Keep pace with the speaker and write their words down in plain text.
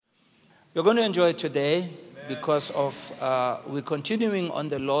You're going to enjoy it today because of we're continuing on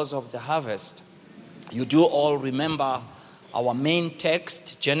the laws of the harvest. You do all remember our main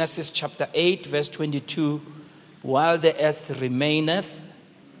text, Genesis chapter 8, verse 22. While the earth remaineth,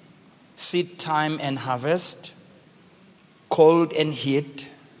 seed time and harvest, cold and heat,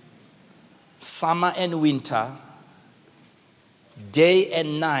 summer and winter, day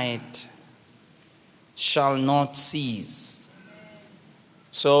and night shall not cease.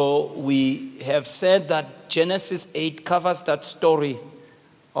 So we have said that Genesis 8 covers that story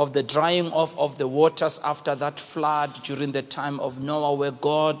of the drying off of the waters after that flood during the time of Noah, where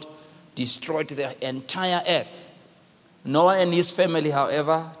God destroyed the entire earth. Noah and his family,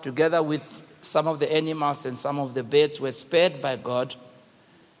 however, together with some of the animals and some of the birds, were spared by God.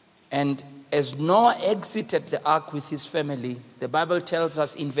 And as Noah exited the ark with his family, the Bible tells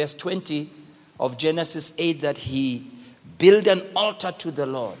us in verse 20 of Genesis 8 that he built an altar to the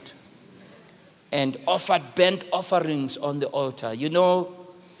Lord and offered burnt offerings on the altar. You know,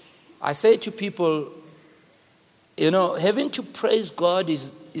 I say to people, having to praise God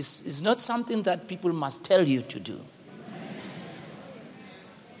is not something that people must tell you to do.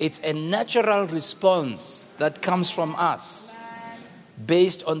 It's a natural response that comes from us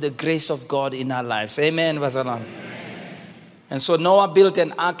based on the grace of God in our lives. Amen. And so Noah built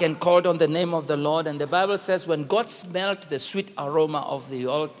an ark and called on the name of the Lord. And the Bible says when God smelt the sweet aroma of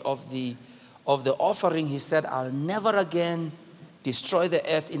the offering, he said, I'll never again destroy the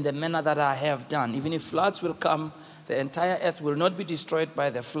earth in the manner that I have done. Even if floods will come, the entire earth will not be destroyed by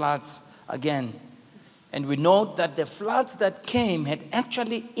the floods again. And we know that the floods that came had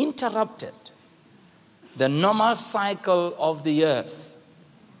actually interrupted the normal cycle of the earth,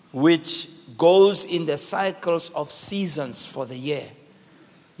 which goes in the cycles of seasons for the year.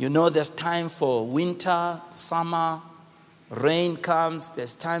 You know, there's time for winter, summer, rain comes,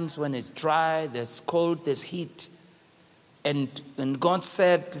 there's times when it's dry, there's cold, there's heat. And God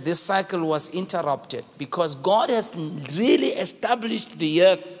said this cycle was interrupted because God has really established the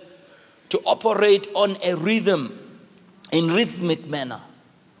earth to operate on a rhythm, in rhythmic manner,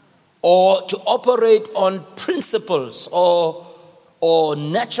 or to operate on principles or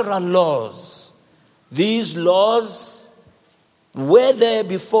natural laws. These laws were there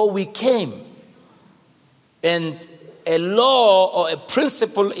before we came. And a law or a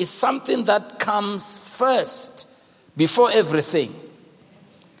principle is something that comes first before everything.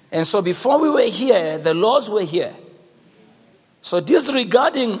 And so before we were here, the laws were here. So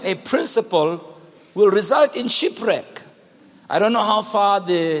disregarding a principle will result in shipwreck. I don't know how far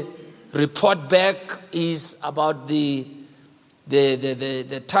the report back is about the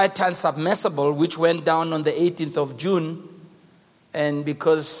Titan submersible, which went down on the 18th of June. And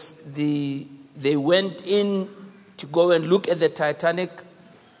because they went in to go and look at the Titanic,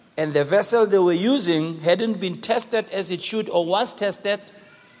 and the vessel they were using hadn't been tested as it should or was tested.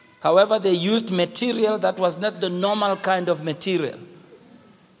 However, they used material that was not the normal kind of material.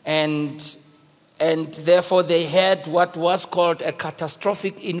 And therefore they had what was called a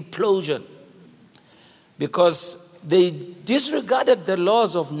catastrophic implosion because they disregarded the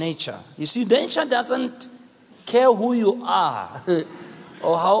laws of nature. You see, nature doesn't care who you are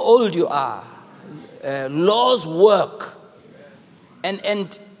or how old you are. Laws work.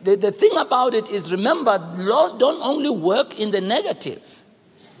 And the thing about it is, remember, laws don't only work in the negative.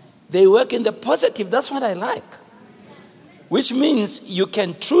 They work in the positive. That's what I like. Which means you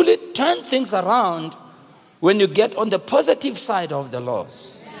can truly turn things around when you get on the positive side of the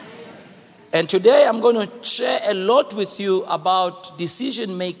laws. And today I'm going to share a lot with you about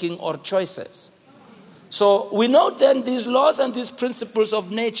decision making or choices. So we know then these laws and these principles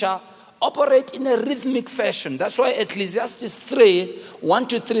of nature operate in a rhythmic fashion. That's why Ecclesiastes 3,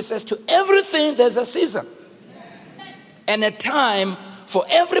 1-3 says, to everything there's a season and a time for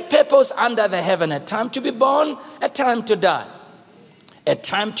every purpose under the heaven, a time to be born, a time to die, a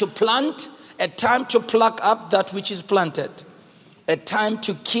time to plant, a time to pluck up that which is planted, a time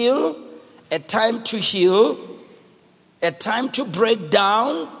to kill, a time to heal, a time to break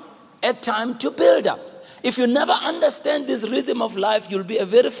down, a time to build up. If you never understand this rhythm of life, you'll be a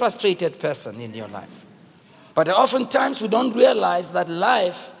very frustrated person in your life. But oftentimes we don't realize that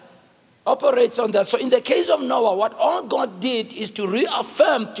life operates on that. So in the case of Noah, what all God did is to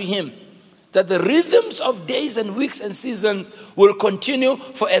reaffirm to him that the rhythms of days and weeks and seasons will continue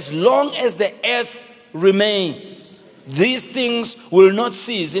for as long as the earth remains. These things will not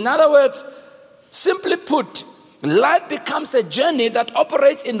cease. In other words, simply put, life becomes a journey that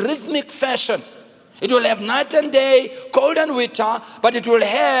operates in rhythmic fashion. It will have night and day, cold and winter, but it will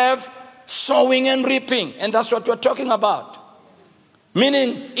have sowing and reaping. And that's what we're talking about.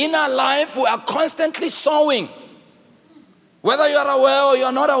 Meaning, in our life, we are constantly sowing. Whether you are aware or you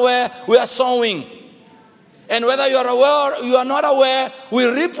are not aware, we are sowing. And whether you are aware or you are not aware, we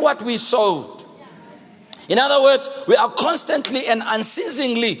reap what we sowed. In other words, we are constantly and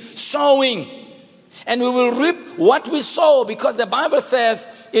unceasingly sowing. And we will reap what we sow, because the Bible says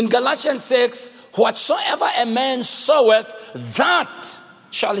in Galatians 6, whatsoever a man soweth, that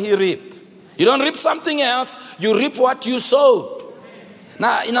shall he reap. You don't reap something else, you reap what you sowed.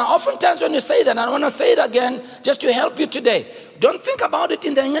 Now, oftentimes when you say that, I want to say it again just to help you today. Don't think about it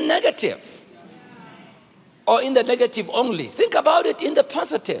in the negative or in the negative only. Think about it in the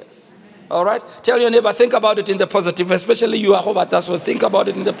positive. All right? Tell your neighbor, think about it in the positive, especially you, Ahobata, so think about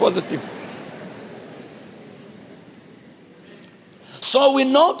it in the positive. So we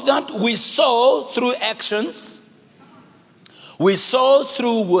note that we sow through actions, we sow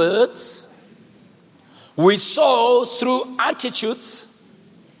through words, we sow through attitudes,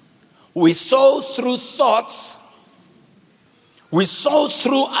 we sow through thoughts, we sow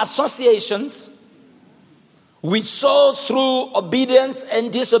through associations, we sow through obedience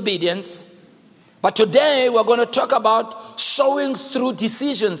and disobedience. But today we're going to talk about sowing through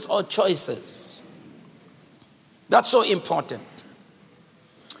decisions or choices. That's so important.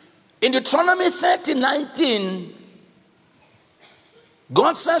 In Deuteronomy 30:19,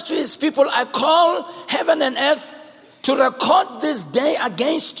 God says to his people, I call heaven and earth to record this day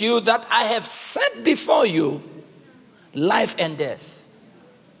against you, that I have set before you life and death.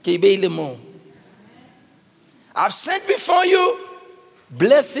 I've set before you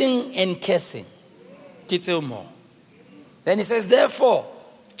blessing and cursing. Then he says, therefore,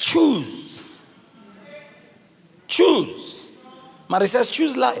 choose. Choose. Mary says,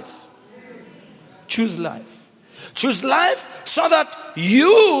 choose life. Choose life. Choose life so that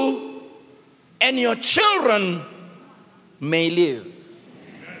you and your children may live.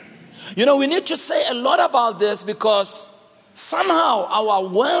 You know, we need to say a lot about this, because somehow our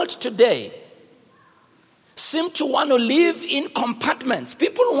world today seems to want to live in compartments.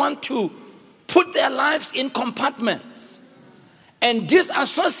 People want to put their lives in compartments and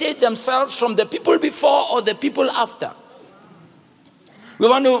disassociate themselves from the people before or the people after. We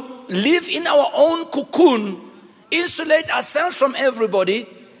want to live in our own cocoon, insulate ourselves from everybody,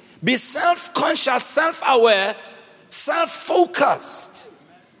 be self-conscious, self-aware, self-focused,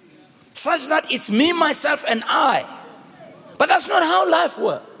 such that it's me, myself, and I. But that's not how life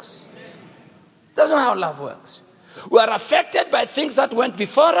works. That's not how life works. We are affected by things that went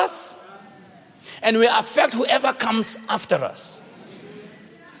before us, and we affect whoever comes after us.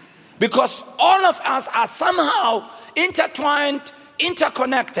 Because all of us are somehow intertwined,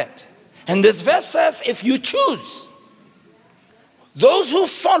 interconnected. And this verse says, if you choose, those who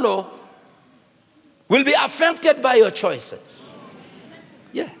follow will be affected by your choices.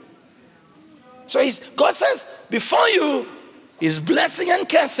 Yeah. So God says, before you is blessing and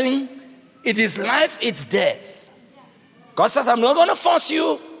cursing, it is life, it's death. God says, I'm not going to force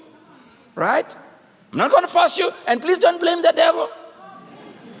you, right? I'm not going to force you, and please don't blame the devil.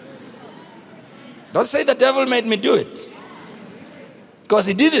 Don't say the devil made me do it, because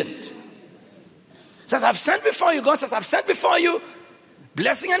he didn't. He says, I've sent before you. God says, I've sent before you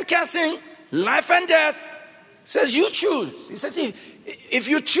blessing and cursing, life and death. He says, you choose. He says, if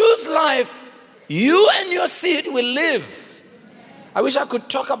you choose life, you and your seed will live. I wish I could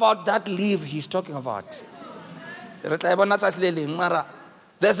talk about that live he's talking about. There's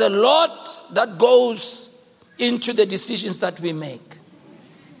a lot that goes into the decisions that we make.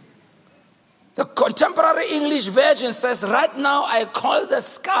 The contemporary English version says, right now I call the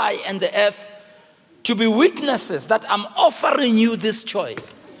sky and the earth to be witnesses that I'm offering you this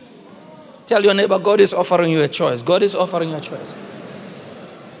choice. Tell your neighbor, God is offering you a choice. God is offering you a choice.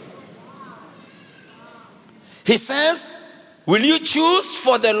 He says, will you choose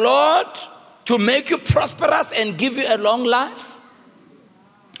for the Lord to make you prosperous and give you a long life?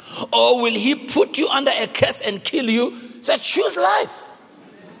 Or will he put you under a curse and kill you? He says, choose life.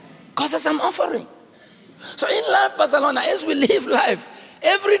 God says, I'm offering. So in life, Barcelona, as we live life,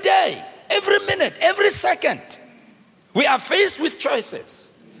 every day, every minute, every second, we are faced with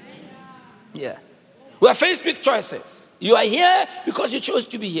choices. Yeah. We are faced with choices. You are here because you chose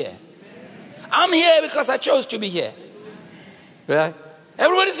to be here. I'm here because I chose to be here. Right?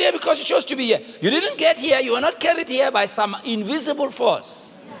 Everybody's here because you chose to be here. You didn't get here. You were not carried here by some invisible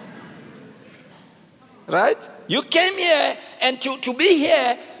force. Right? You came here, and to be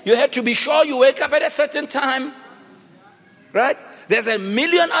here, you had to be sure you wake up at a certain time. Right? There's a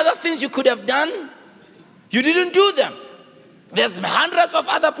million other things you could have done. You didn't do them. There's hundreds of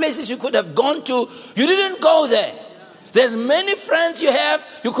other places you could have gone to. You didn't go there. There's many friends you have,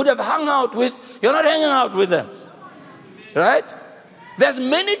 you could have hung out with. You're not hanging out with them. Right? There's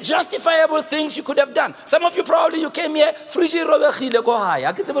many justifiable things you could have done. Some of you probably, you came here, friji robegile go high.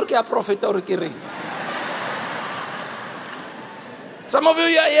 I can say, "Ke a prophet or ke reng." Some of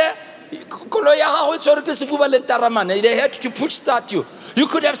you are here, they had to push start you. You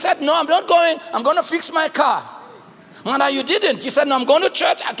could have said, "No, I'm not going. I'm going to fix my car." No, you didn't. You said, "No, I'm going to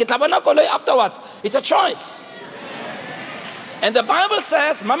church. Afterwards." It's a choice. And the Bible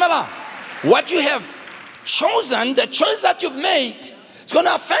says, Mamela, what you have chosen, the choice that you've made, is going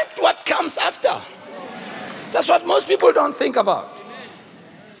to affect what comes after. That's what most people don't think about.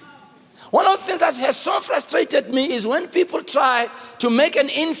 One of the things that has so frustrated me is when people try to make an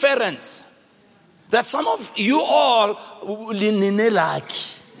inference that some of you all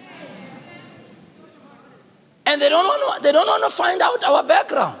and they don't want to find out our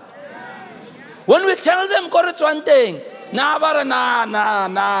background. When we tell them, "Go to one thing," nah.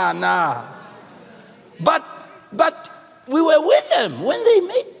 But we were with them when they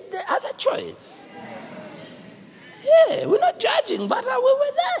made the other choice. Yeah, we're not judging, but we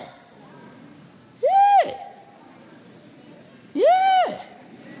were there. Yeah.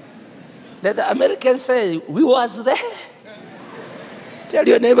 Let the Americans say, "We was there." Tell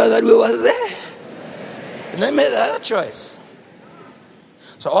your neighbor that we was there. And they made the other choice.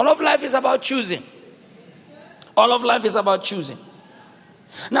 So all of life is about choosing. All of life is about choosing.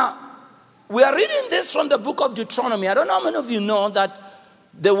 Now, we are reading this from the book of Deuteronomy. I don't know how many of you know that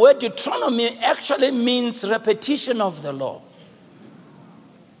the word Deuteronomy actually means repetition of the law.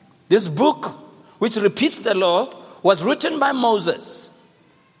 This book, which repeats the law, was written by Moses.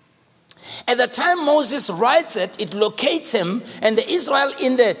 At the time Moses writes it, it locates him and the Israel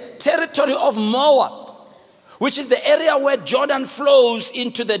in the territory of Moab, which is the area where Jordan flows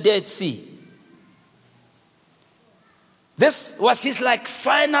into the Dead Sea. This was his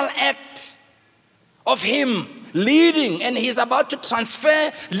final act of him leading, and he's about to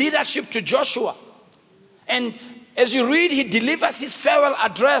transfer leadership to Joshua. And as you read, he delivers his farewell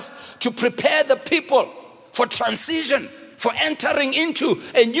address to prepare the people for transition, for entering into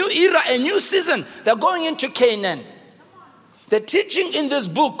a new era, a new season. They're going into Canaan. The teaching in this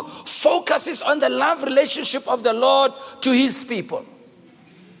book focuses on the love relationship of the Lord to his people.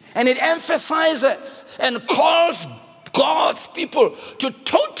 And it emphasizes and calls God's people to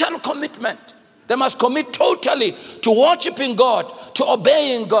total commitment. They must commit totally to worshiping God, to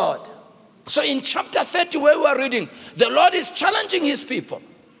obeying God. So in chapter 30 where we are reading, the Lord is challenging his people.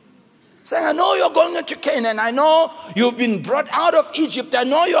 Saying, "I know you're going into Canaan. I know you've been brought out of Egypt. I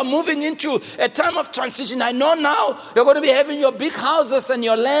know you're moving into a time of transition. I know now you're going to be having your big houses and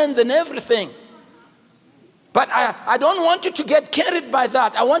your lands and everything. But I don't want you to get carried by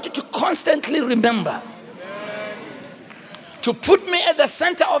that. I want you to constantly remember. To put me at the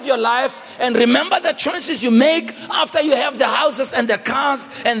center of your life and remember the choices you make after you have the houses and the cars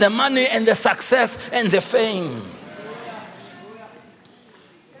and the money and the success and the fame."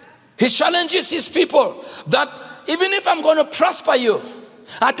 He challenges his people that even if I'm going to prosper you,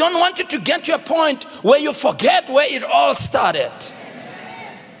 I don't want you to get to a point where you forget where it all started.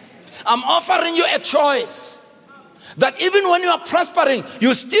 I'm offering you a choice that even when you are prospering,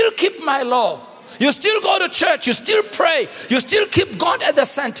 you still keep my law. You still go to church, you still pray, you still keep God at the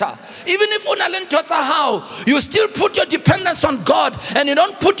center. Even if how, you still put your dependence on God and you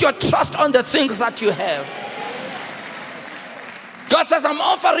don't put your trust on the things that you have. God says, I'm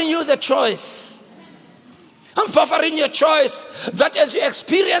offering you the choice. I'm offering you a choice that as you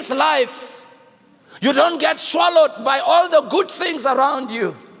experience life, you don't get swallowed by all the good things around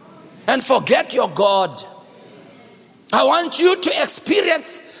you and forget your God. I want you to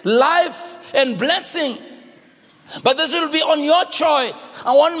experience life and blessing, but this will be on your choice.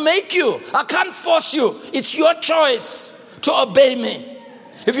 I won't make you. I can't force you. It's your choice to obey me.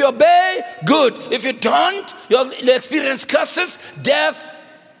 If you obey, good. If you don't, you'll experience curses, death.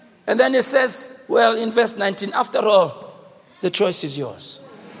 And then it says, well, in verse 19, after all, the choice is yours.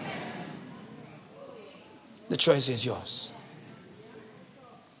 The choice is yours.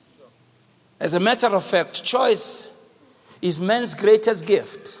 As a matter of fact, choice is man's greatest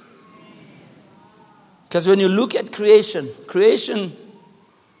gift. Because when you look at creation,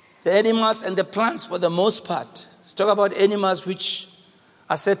 the animals and the plants for the most part, let's talk about animals which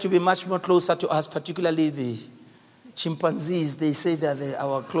are said to be much more closer to us, particularly the chimpanzees. They say they're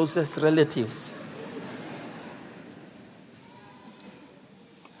our closest relatives.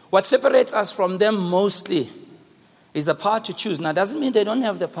 What separates us from them mostly is the power to choose. Now, it doesn't mean they don't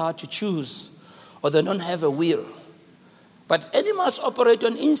have the power to choose or they don't have a will. But animals operate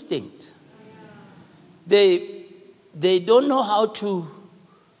on instinct. They they don't know how to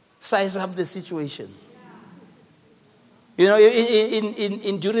size up the situation. You know,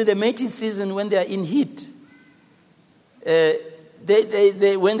 during the mating season, when they are in heat,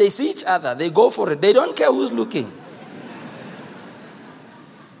 they when they see each other, they go for it. They don't care who's looking.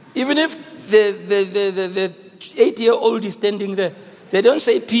 Even if the 8-year-old is standing there, they don't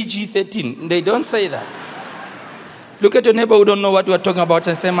say PG-13. They don't say that. Look at your neighbor who don't know what we're talking about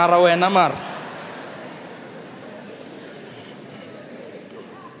and say, Mara wena mara.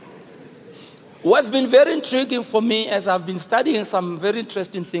 What's been very intriguing for me as I've been studying some very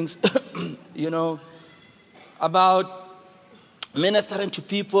interesting things, you know, about ministering to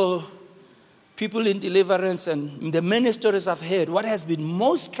people in deliverance, and the many stories I've heard, what has been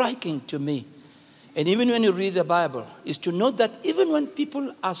most striking to me, and even when you read the Bible, is to note that even when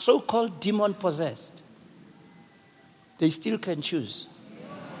people are so-called demon-possessed, they still can choose.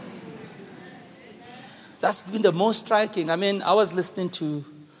 That's been the most striking. I mean, I was listening to,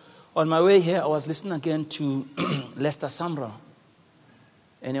 on my way here, I was listening again to Lester Sumrall,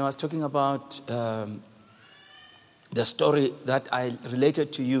 and he was talking about the story that I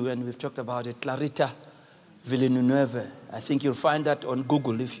related to you, and we've talked about it, Clarita Villanueva. I think you'll find that on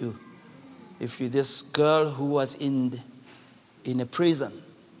Google if you this girl who was in a prison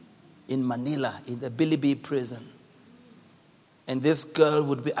in Manila, in the Bilibid prison. And this girl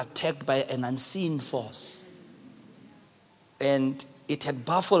would be attacked by an unseen force. And it had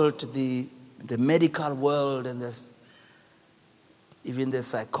baffled the medical world, and even the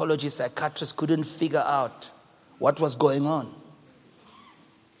psychiatrists couldn't figure out what was going on.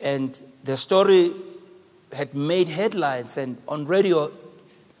 And the story had made headlines, and on radio,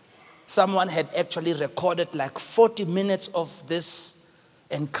 someone had actually recorded like 40 minutes of this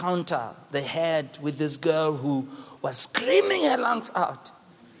encounter they had with this girl who was screaming her lungs out.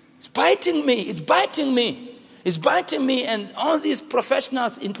 It's biting me, it's biting me, it's biting me. And all these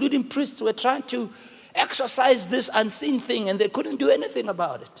professionals, including priests, were trying to exorcise this unseen thing, and they couldn't do anything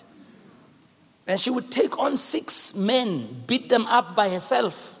about it. And she would take on 6 men, beat them up by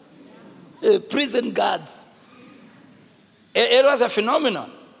herself, prison guards. It was a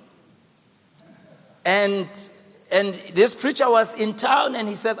phenomenon. And this preacher was in town, and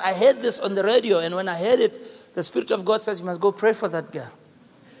he said, I heard this on the radio, and when I heard it, the Spirit of God says, you must go pray for that girl.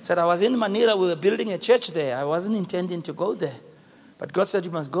 He said, I was in Manila, we were building a church there. I wasn't intending to go there. But God said,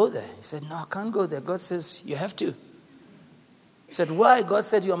 you must go there. He said, no, I can't go there. God says, you have to. He said, why? God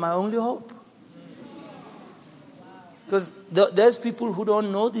said, you are my only hope. Because there's people who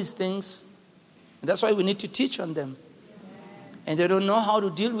don't know these things. And that's why we need to teach on them. And they don't know how to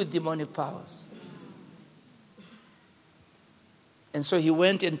deal with demonic powers. And so he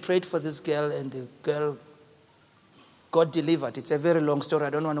went and prayed for this girl, and the girl got delivered. It's a very long story. I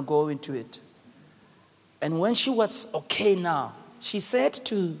don't want to go into it. And when she was okay now, she said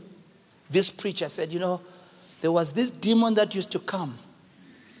to this preacher, said, you know, there was this demon that used to come,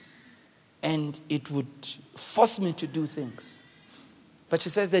 and it would force me to do things. But she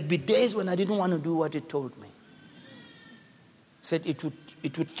says there'd be days when I didn't want to do what it told me. Said it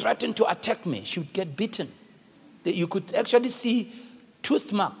would threaten to attack me. She would get bitten. You could actually see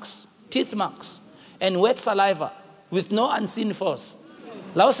teeth marks, and wet saliva with no unseen force.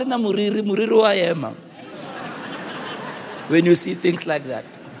 When you see things like that.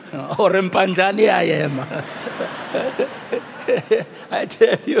 Or Mpanjani I am. I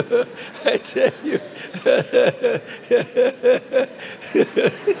tell you.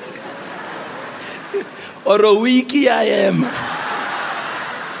 Or a wiki I am.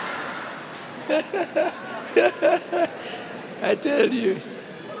 I tell you.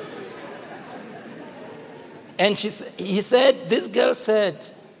 And this girl said,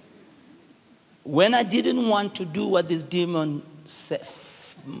 when I didn't want to do what this demon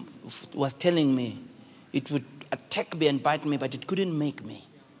was telling me, it would attack me and bite me, but it couldn't make me.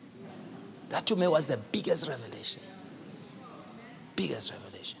 That to me was the biggest revelation. Biggest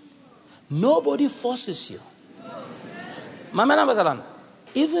revelation. Nobody forces you. Mama Nambazalana,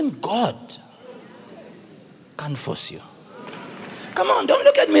 even God can't force you. Come on, don't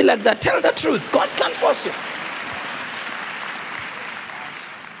look at me like that. Tell the truth. God can't force you.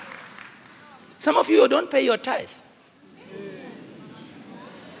 Some of you don't pay your tithe.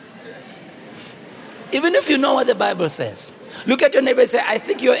 Even if you know what the Bible says. Look at your neighbor and say, I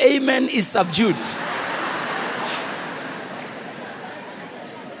think your amen is subdued.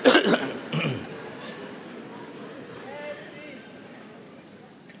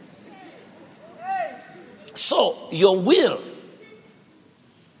 So, your will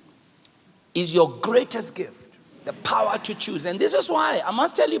is your greatest gift. The power to choose. And this is why I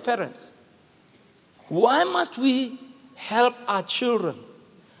must tell you, parents, why must we help our children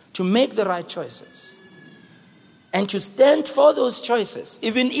to make the right choices and to stand for those choices,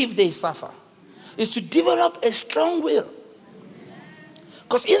 even if they suffer, is to develop a strong will.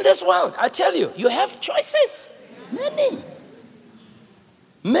 Because in this world, I tell you, you have choices. Many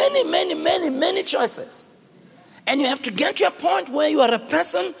choices. And you have to get to a point where you are a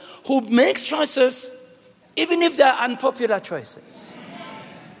person who makes choices, even if they are unpopular choices.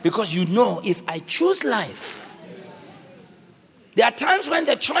 Because you know, if I choose life, there are times when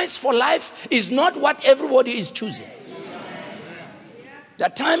the choice for life is not what everybody is choosing. There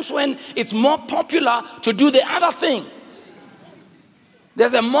are times when it's more popular to do the other thing.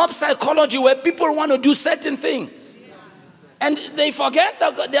 There's a mob psychology where people want to do certain things. And they forget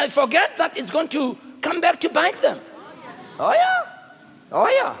that it's going to come back to bite them. Oh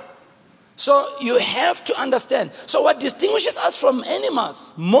yeah. So you have to understand. So what distinguishes us from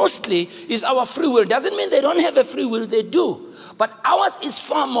animals mostly is our free will. Doesn't mean they don't have a free will, they do. But ours is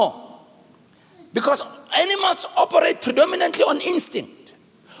far more. Because animals operate predominantly on instinct.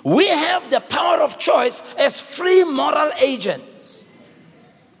 We have the power of choice as free moral agents.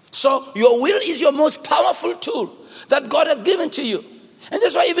 So your will is your most powerful tool that God has given to you. And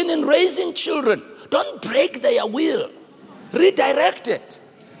that's why even in raising children, don't break their will. Redirect it.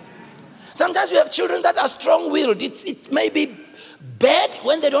 Sometimes we have children that are strong-willed. It may be bad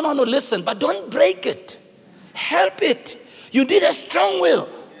when they don't want to listen, but don't break it. Help it. You need a strong will.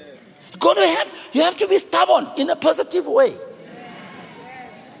 You have to be stubborn in a positive way.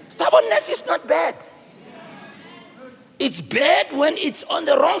 Stubbornness is not bad. It's bad when it's on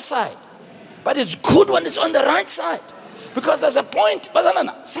the wrong side, but it's good when it's on the right side. Because there's a point,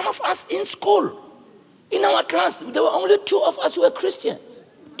 some of us in school, in our class, there were only 2 of us who were Christians.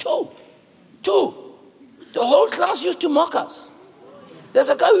 Two. The whole class used to mock us. There's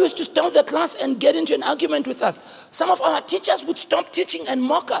a guy who used to stop the class and get into an argument with us. Some of our teachers would stop teaching and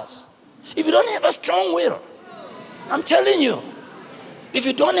mock us. If you don't have a strong will, I'm telling you, if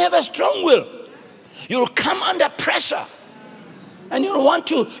you don't have a strong will, you'll come under pressure. And you'll want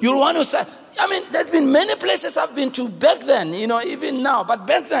to say, there's been many places I've been to back then, even now, but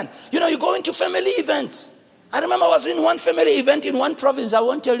back then, you go into family events. I remember I was in one family event in one province. I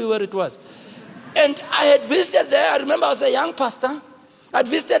won't tell you where it was. And I had visited there. I remember I was a young pastor. I'd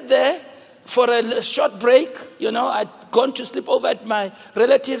visited there for a short break. I'd gone to sleep over at my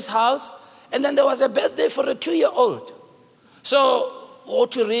relative's house. And then there was a birthday for a 2-year-old. So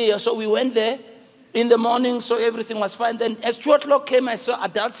we went there in the morning, so everything was fine. Then as 2 o'clock came, I saw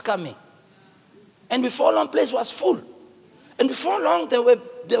adults coming. And before long, place was full. And before long, there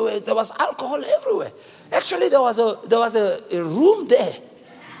was alcohol everywhere. Actually, there was a room there.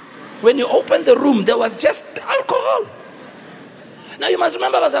 When you opened the room, there was just alcohol. Now you must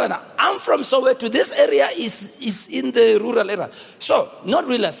remember, Bazalana, I'm from Soweto. This area is in the rural area. So, not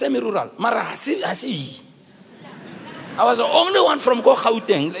rural, semi-rural. I was the only one from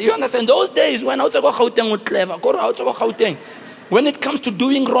Gauteng. You understand? Those days when I was go Gauteng was clever. Gauteng. When it comes to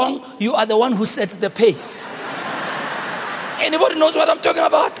doing wrong, you are the one who sets the pace. Anybody knows what I'm talking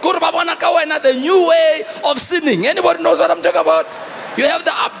about? The new way of sinning. Anybody knows what I'm talking about? You have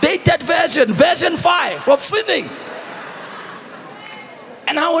the updated version 5 of sinning.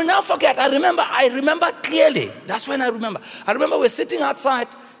 And I will never forget. I remember clearly. That's when I remember. I remember we're sitting outside.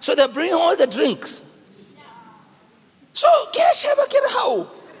 So they're bringing all the drinks. So, get how?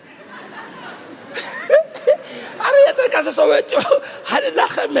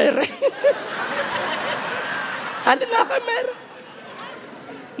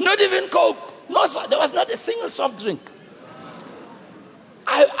 Not even Coke. No, there was not a single soft drink.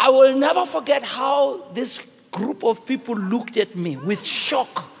 I will never forget how this group of people looked at me with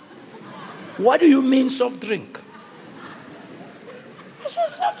shock. What do you mean soft drink? I said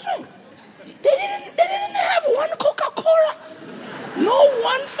soft drink. They didn't have one Coca-Cola, no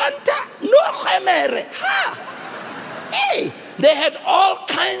one Fanta, no Khemere. Hey, they had all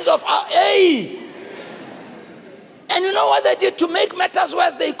kinds of hey. And you know what they did to make matters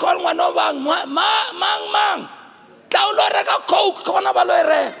worse? They called one over mang. Coke,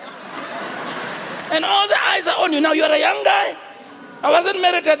 and all the eyes are on you. Now you're a young guy. I wasn't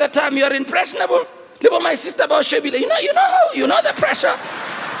married at the time. You're impressionable. Look at my sister about Shebile. You know the pressure.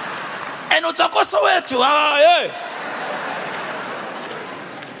 And it's a Soweto.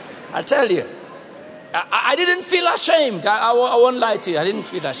 I tell you, I didn't feel ashamed. I won't lie to you. I didn't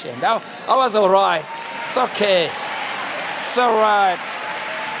feel ashamed. I was all right. It's okay. It's all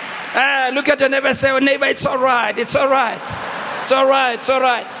right. Look at your neighbor and say, neighbor, it's all right. It's all right. It's all right. It's all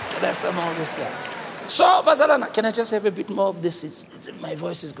right. Can I have some more of this here? So, Bazalana, can I just have a bit more of this? My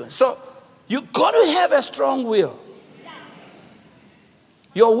voice is going. So, You got to have a strong will.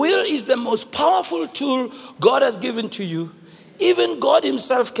 Your will is the most powerful tool God has given to you. Even God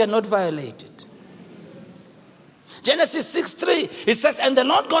himself cannot violate it. Genesis 6:3, it says, and the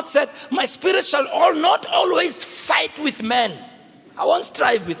Lord God said, my spirit shall not always fight with men. I won't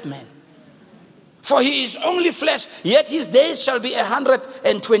strive with men. For he is only flesh, yet his days shall be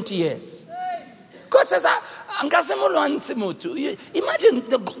 120 years. God says, imagine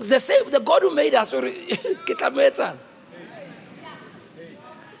the God who made us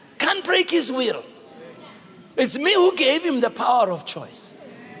can't break his will. It's me who gave him the power of choice.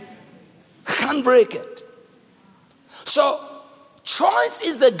 Can't break it. So, choice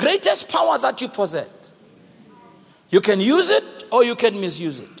is the greatest power that you possess. You can use it or you can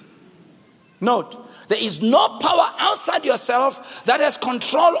misuse it. Note, there is no power outside yourself that has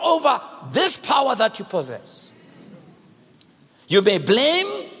control over this power that you possess. You may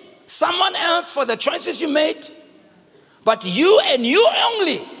blame someone else for the choices you made, but you and you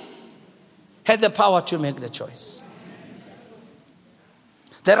only had the power to make the choice.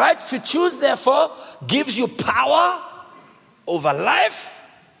 The right to choose, therefore, gives you power over life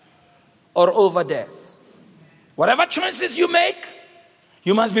or over death. Whatever choices you make,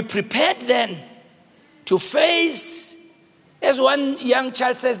 you must be prepared then to face, as one young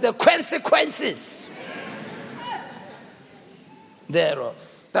child says, the consequences thereof.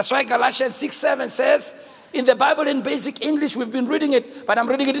 That's why Galatians 6:7 says, in the Bible in basic English, we've been reading it, but I'm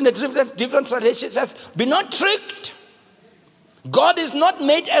reading it in a different translation. It says, be not tricked. God is not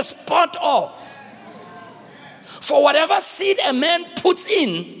made a sport of. For whatever seed a man puts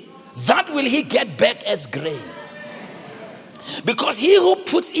in, that will he get back as grain. Because he who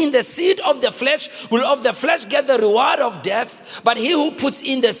puts in the seed of the flesh will of the flesh get the reward of death, but he who puts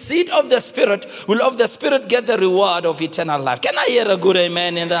in the seed of the spirit will of the spirit get the reward of eternal life. Can I hear a good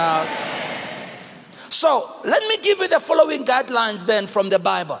amen in the house? So, let me give you the following guidelines then from the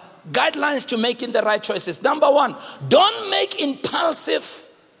Bible. Guidelines to making the right choices. Number one, don't make impulsive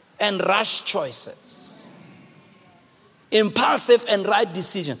and rash choices. Impulsive and right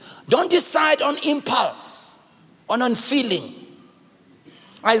decision. Don't decide on impulse, on feeling.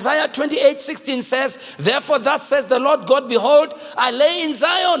 Isaiah 28:16 says, therefore thus says the Lord God, behold, I lay in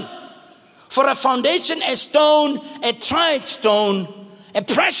Zion for a foundation, a stone, a tried stone, a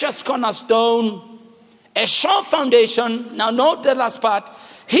precious cornerstone, a sure foundation. Now note the last part.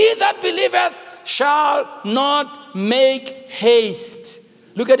 He that believeth shall not make haste.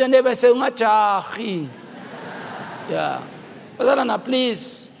 Look at your neighbor and say, Ungachahi. Yeah.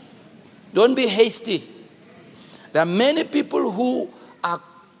 Please, don't be hasty. There are many people who are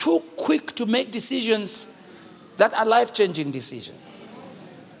too quick to make decisions that are life-changing decisions.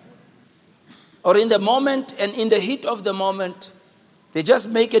 Or in the moment and in the heat of the moment, they just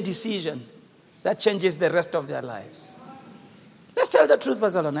make a decision that changes the rest of their lives. Let's tell the truth,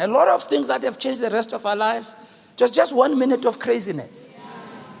 Barcelona. A lot of things that have changed the rest of our lives, just 1 minute of craziness.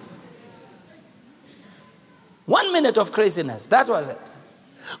 1 minute of craziness, that was it.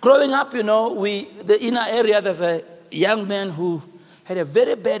 Growing up, the inner area, there's a young man who had a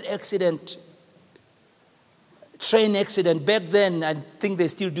very bad accident, train accident. Back then, I think they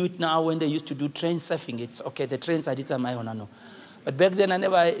still do it now when they used to do train surfing. It's okay, the trains are it's my own, but back then, I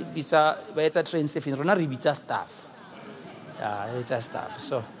never it's a train surfing. It's a staff. Yeah, it's a staff.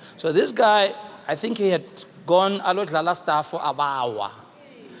 So this guy, I think he had gone a lot of staff for a hour.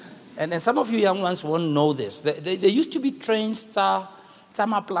 And some of you young ones won't know this. There used to be trains, Tama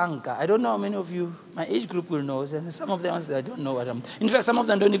Planka. I don't know how many of you, my age group will know. And some of the ones that don't know what I'm... In fact, some of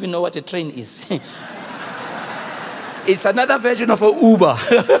them don't even know what a train is. It's another version of an Uber.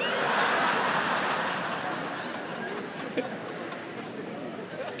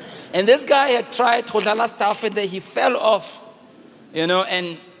 And this guy had tried Hodala stuff and then he fell off,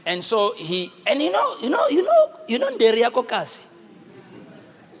 and so he, and you know, Nderiako Kasi.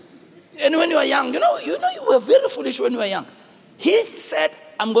 And when you were young, you were very foolish when you were young. He said,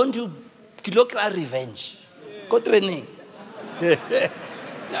 I'm going to Kilokra revenge. Go training. But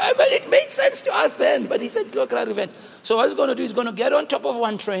it made sense to us then, but he said Kilokra revenge. So what he's going to do is going to get on top of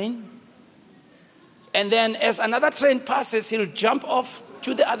one train, and then as another train passes, he'll jump off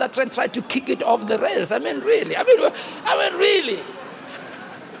to the other train, try to kick it off the rails.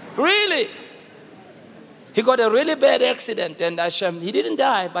 Really. He got a really bad accident, and he didn't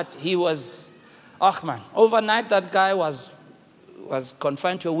die, but he was, overnight that guy was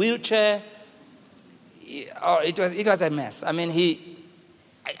confined to a wheelchair. It was a mess.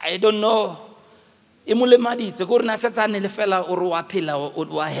 I don't know. Really,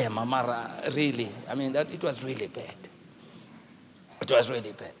 it was really bad. It was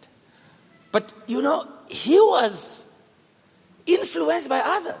really bad. But, he was influenced by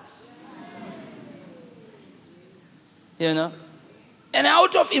others. And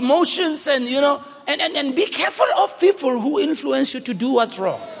out of emotions and be careful of people who influence you to do what's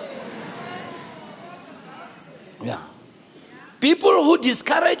wrong. Yeah. People who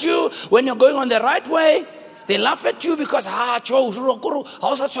discourage you when you're going on the right way, they laugh at you because, that's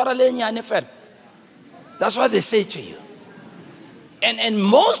what they say to you. And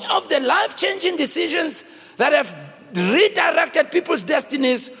most of the life-changing decisions that have redirected people's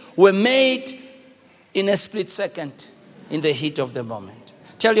destinies were made in a split second, in the heat of the moment.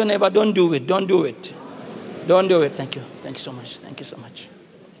 Tell your neighbor, don't do it, don't do it. Don't do it. Thank you. Thank you so much. Thank you so much.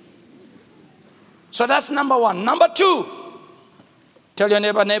 So that's number one. Number two. Tell your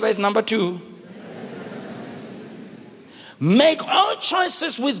neighbor is number two. Make all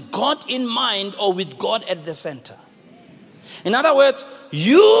choices with God in mind or with God at the center. In other words,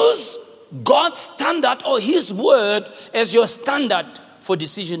 use God's standard or His word as your standard for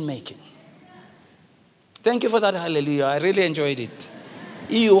decision making. Thank you for that. Hallelujah. I really enjoyed it.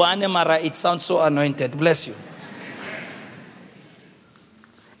 It sounds so anointed. Bless you.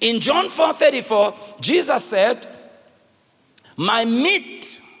 In John 4:34, Jesus said, my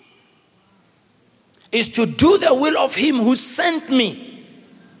meat is to do the will of Him who sent me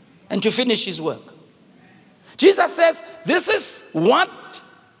and to finish His work. Jesus says, this is what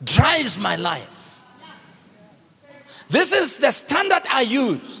drives my life. This is the standard I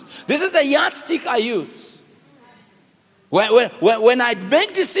use. This is the yardstick I use. When I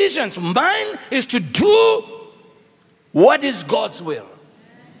make decisions, mine is to do what is God's will.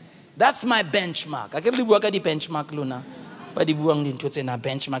 That's my benchmark. I can't really work at the benchmark, Luna. But the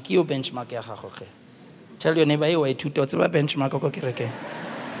benchmark, your benchmark. Tell your neighbor, hey, two thoughts about benchmark.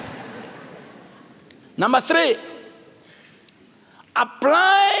 Number 3,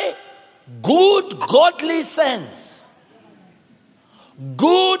 apply good godly sense.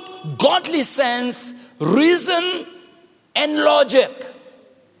 Good godly sense, reason, and logic.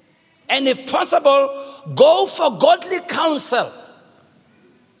 And if possible, go for godly counsel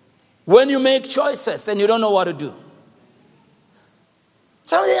when you make choices and you don't know what to do.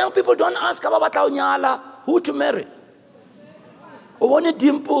 Some of the young people don't ask about who to marry. Or when a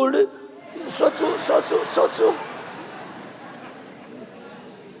dimple, so.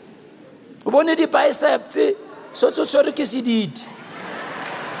 When the biceps, so kiss he did.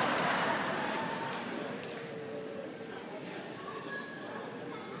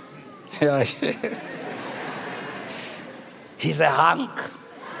 He's a hunk.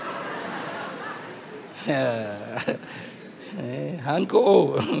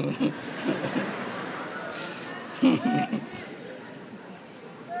 Hanko.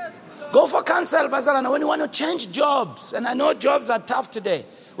 Go for counsel, Bazalana, when you want to change jobs. And I know jobs are tough today.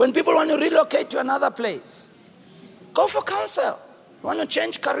 When people want to relocate to another place, go for counsel. You want to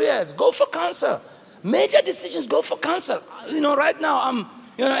change careers, go for counsel. Major decisions, go for counsel. Right now,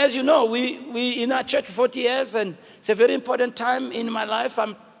 as you know, we in our church for 40 years, and it's a very important time in my life.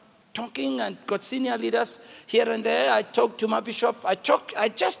 I'm talking and got senior leaders here and there. I talk to my bishop. I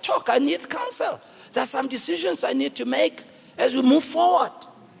just talk. I need counsel. There's some decisions I need to make as we move forward.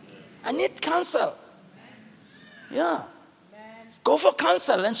 I need counsel. Yeah. Go for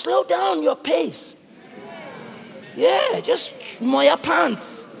counsel and slow down your pace. Yeah, just mow your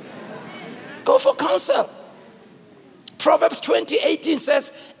pants. Go for counsel. Proverbs 20:18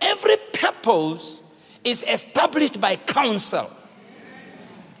 says, every purpose is established by counsel.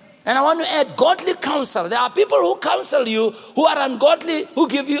 And I want to add godly counsel. There are people who counsel you who are ungodly, who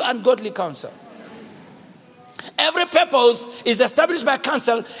give you ungodly counsel. Every purpose is established by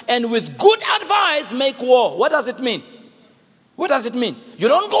counsel, and with good advice make war. What does it mean? What does it mean? You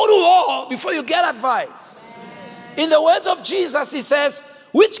don't go to war before you get advice. In the words of Jesus, he says,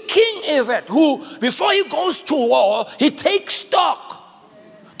 which king is it who, before he goes to war, he takes stock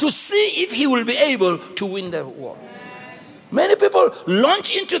to see if he will be able to win the war? Many people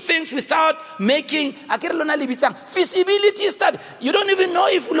launch into things without making feasibility study. You don't even know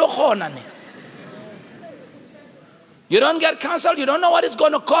if you don't get counsel, you don't know what it's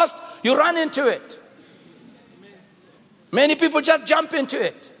going to cost, you run into it. Many people just jump into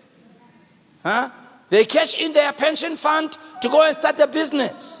it. They cash in their pension fund to go and start a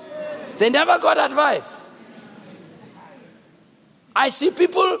business. They never got advice. I see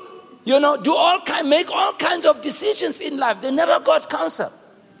people, make all kinds of decisions in life. They never got counsel.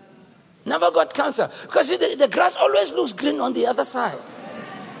 Never got counsel. Because the grass always looks green on the other side.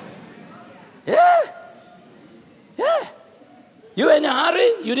 Yeah. You're in a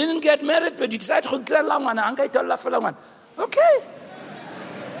hurry, you didn't get married, but you decide to get long one. Okay.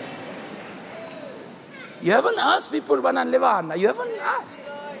 You haven't asked people, you haven't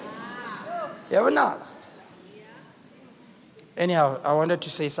asked. You haven't asked. Anyhow, I wanted to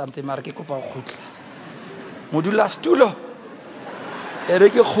say something. Modula stulo.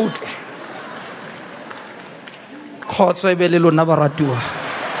 Ereke khutle. Khotso e be le lona baratuwa.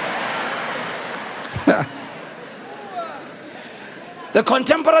 The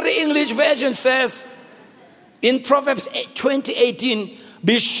contemporary English version says in Proverbs 20:18,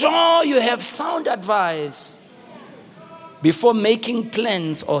 be sure you have sound advice before making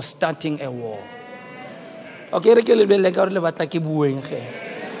plans or starting a war. Okay,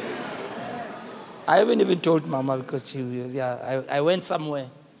 I haven't even told Mama because she was, I went somewhere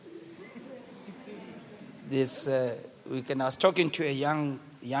this weekend. I was talking to a young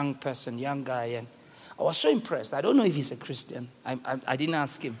person, young guy, and I was so impressed. I don't know if he's a Christian. I didn't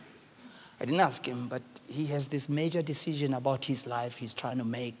ask him. But he has this major decision about his life he's trying to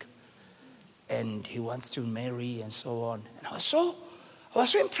make. And he wants to marry and so on. And I was so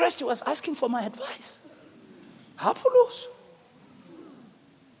impressed. He was asking for my advice. Apollos.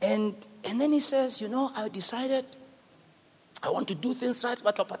 And then he says, I decided I want to do things right.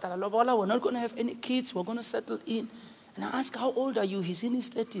 But we're not going to have any kids. We're going to settle in. And I asked, how old are you? He's in his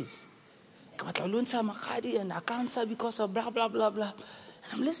 30s. And I can't say because of blah, blah, blah, blah.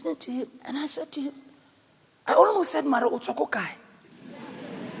 And I'm listening to him. And I said to him, I almost said, Mara Utsokokai.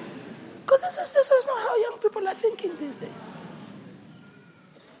 Because this is not how young people are thinking these days.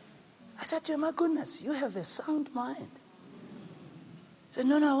 I said to him, my goodness, you have a sound mind. He said,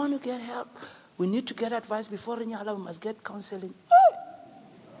 no, I want to get help. We need to get advice before Rinyala, we must get counseling.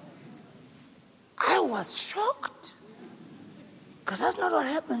 I was shocked. Because that's not what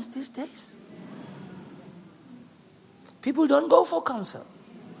happens these days. People don't go for counsel.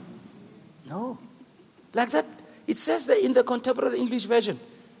 No. Like that, it says that in the contemporary English version.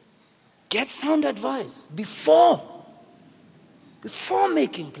 Get sound advice before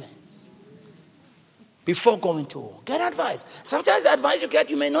making plans. Before going to war. Get advice. Sometimes the advice you get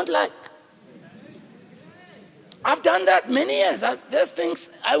you may not like. I've done that many years. There's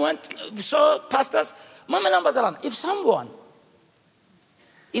things saw pastors. If someone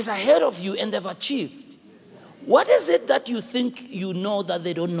is ahead of you and they've achieved, what is it that you think you know that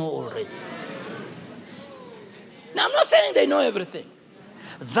they don't know already? Now, I'm not saying they know everything.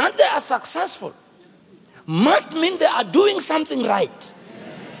 That they are successful must mean they are doing something right.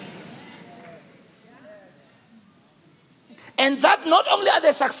 And that not only are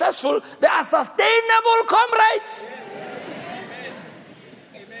they successful, they are sustainable comrades.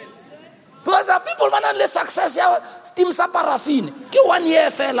 Because the people want to success, steam sa paraffin. Ke 1 year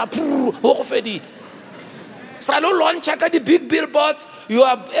fela, ho go fedile. Salo launch the big billboards, you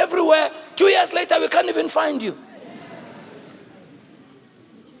are everywhere. 2 years later, we can't even find you.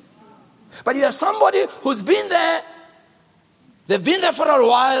 But you have somebody who's been there, they've been there for a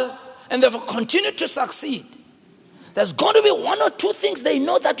while, and they've continued to succeed. There's going to be 1 or 2 things they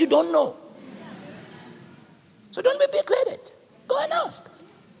know that you don't know. So don't be big-headed. Go and ask.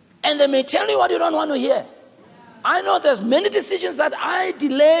 And they may tell you what you don't want to hear. I know there's many decisions that I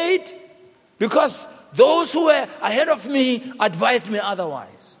delayed because those who were ahead of me advised me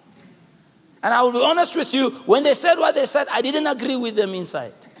otherwise. And I will be honest with you, when they said what they said, I didn't agree with them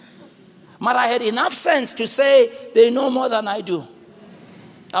inside. But I had enough sense to say they know more than I do.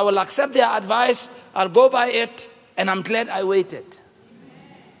 I will accept their advice, I'll go by it, and I'm glad I waited.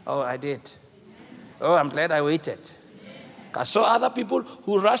 Oh, I did. Oh, I'm glad I waited. I saw other people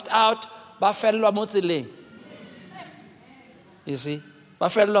who rushed out, you see?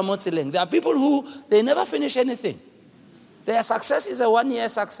 There are people who, they never finish anything. Their success is a 1-year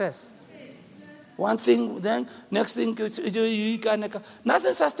success. One thing, then next thing,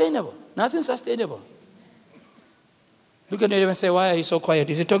 nothing sustainable. Nothing sustainable. Look at him and say, why are you so quiet?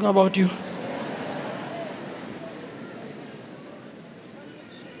 Is he talking about you?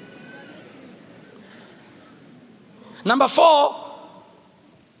 Number 4,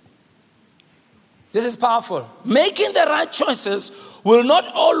 this is powerful. Making the right choices will not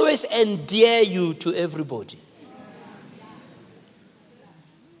always endear you to everybody.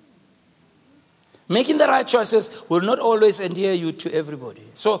 Making the right choices will not always endear you to everybody.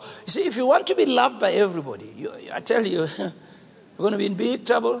 So, you see, if you want to be loved by everybody, I tell you, you're going to be in big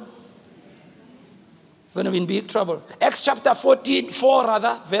trouble. You're going to be in big trouble. Acts chapter 4,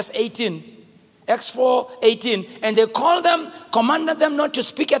 verse 18. Acts 4:18, and they commanded them not to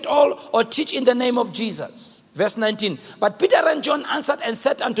speak at all or teach in the name of Jesus. Verse 19, but Peter and John answered and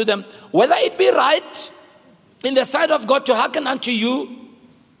said unto them, whether it be right in the sight of God to hearken unto you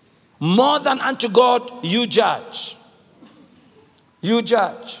more than unto God, you judge. You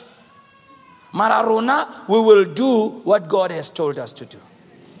judge. Mararona, we will do what God has told us to do.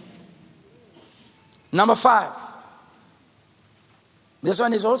 Number 5. This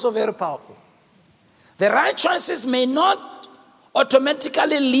one is also very powerful. The right choices may not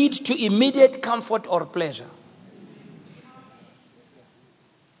automatically lead to immediate comfort or pleasure.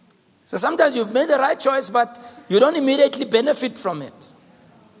 So sometimes you've made the right choice, but you don't immediately benefit from it.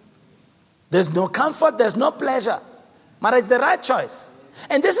 There's no comfort, there's no pleasure. But it's the right choice.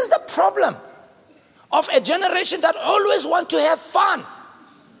 And this is the problem of a generation that always want to have fun.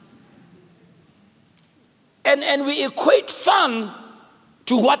 And we equate fun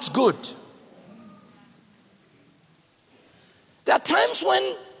to what's good. There are times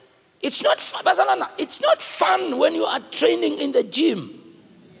when it's not fun. It's not fun when you are training in the gym.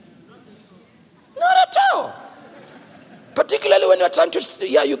 Not at all. Particularly when you're trying to,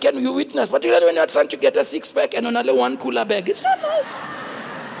 you witness, particularly when you're trying to get a 6-pack and another 1 cooler bag. It's not nice.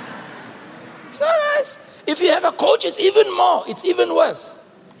 It's not nice. If you have a coach, it's even more. It's even worse.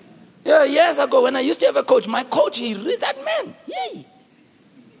 Yeah, years ago when I used to have a coach, my coach, that man,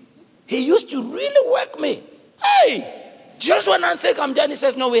 he used to really work me. Hey, just when I think I'm done, he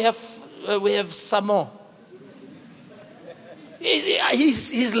says, no, we have some more.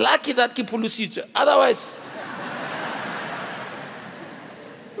 He's lucky that Kipulusi. Otherwise,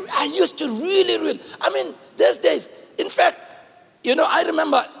 I used to really, there's days. In fact, I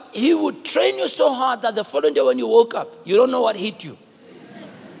remember he would train you so hard that the following day when you woke up, you don't know what hit you.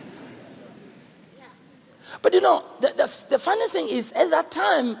 But the funny thing is, at that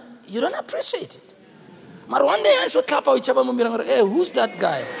time, you don't appreciate it. But one day I saw Klapa with Chaba, hey, who's that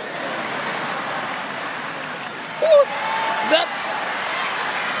guy? Who's that?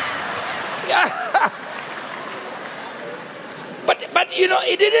 Yeah. But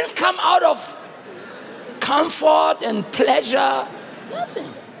it didn't come out of comfort and pleasure.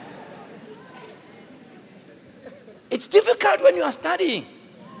 Nothing. It's difficult when you are studying.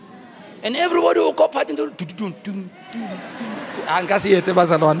 And everybody will go part into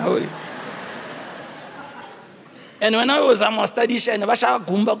and when I was studying, and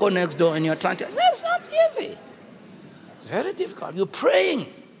Gumba go next door, and you're trying to. It's not easy. It's very difficult. You're praying,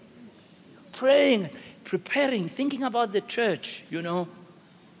 preparing, thinking about the church. You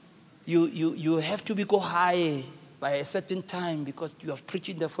have to go high by a certain time because you have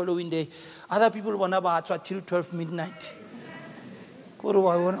preaching the following day. Other people want to till 12 midnight.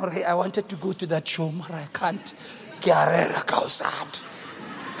 I wanted to go to that show, but I can't.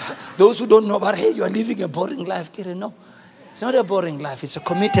 Those who don't know, but hey, you are living a boring life. No, it's not a boring life. It's a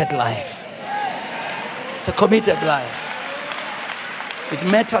committed life. It's a committed life. It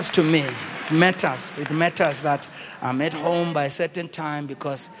matters to me. It matters that I'm at home by a certain time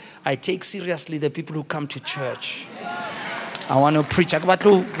because I take seriously the people who come to church. I want to preach. I want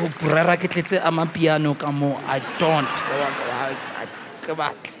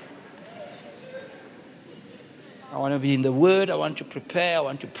to be in the Word. I want to prepare. I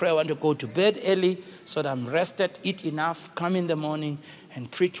want to pray. I want to go to bed early so that I'm rested, eat enough, come in the morning and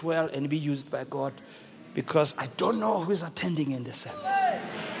preach well and be used by God because I don't know who is attending in the service.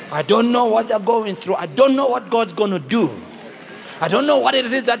 I don't know what they're going through. I don't know what God's going to do. I don't know what it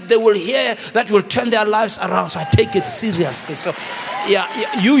is that they will hear that will turn their lives around. So I take it seriously. So,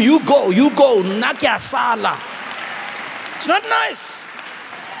 you go. Nakia sala. It's not nice.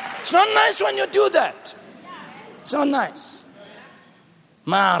 It's not nice when you do that. It's not nice.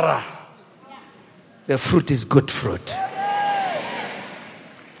 Mara. The fruit is good fruit.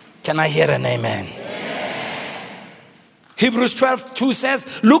 Can I hear an amen? Hebrews 12:2 says,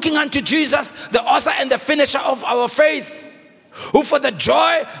 looking unto Jesus, the author and the finisher of our faith, who for the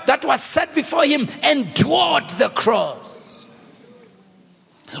joy that was set before him endured the cross.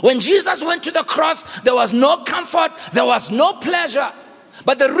 When Jesus went to the cross, there was no comfort, there was no pleasure.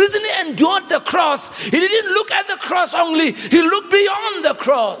 But the reason he endured the cross, he didn't look at the cross only, he looked beyond the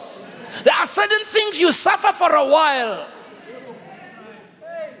cross. There are certain things you suffer for a while.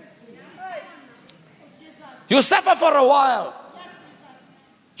 You suffer for a while.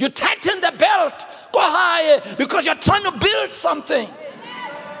 You tighten the belt, go higher because you're trying to build something.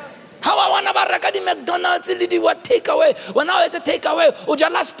 How I want to the McDonald's what takeaway. When now it's a takeaway, or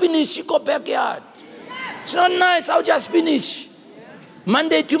just finish, you go backyard. It's not nice, I'll just finish.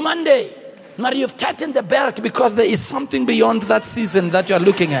 Monday to Monday. Now you've tightened the belt because there is something beyond that season that you're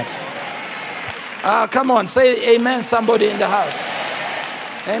looking at. Come on, say amen, somebody in the house.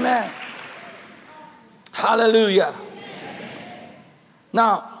 Amen. Hallelujah.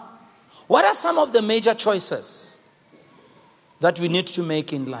 Now, what are some of the major choices that we need to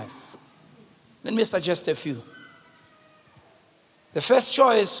make in life? Let me suggest a few. The first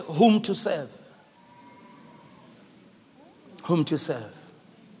choice, whom to serve. whom to serve.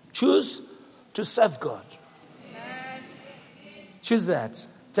 Choose to serve God. Choose that.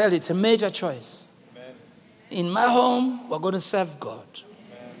 Tell you, it's a major choice. In my home, we're going to serve God.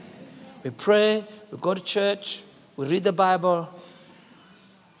 We pray, we go to church, we read the Bible,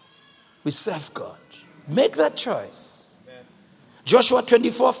 we serve God. Make that choice. Joshua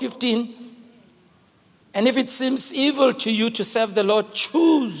 24:15. And if it seems evil to you to serve the Lord,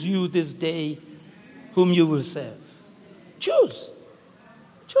 choose you this day whom you will serve. Choose.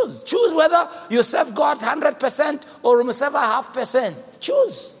 Choose whether you serve God 100% or you serve 0.5%.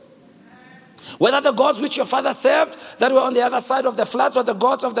 Choose. Whether the gods which your father served that were on the other side of the floods or the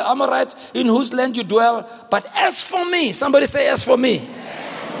gods of the Amorites in whose land you dwell. But as for me, somebody say, as for me.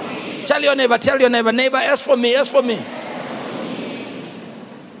 Tell your neighbor, neighbor, as for me, as for me.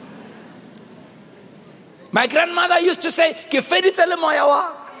 My grandmother used to say,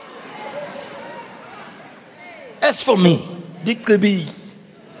 as for me,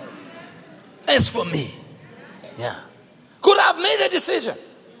 as for me. Yeah. Could have made a decision.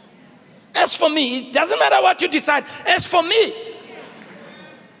 As for me, it doesn't matter what you decide. As for me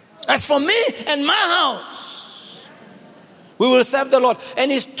and my house, we will serve the Lord.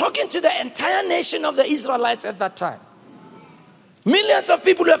 And he's talking to the entire nation of the Israelites at that time. Millions of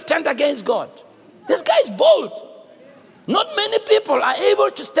people who have turned against God. This guy is bold. Not many people are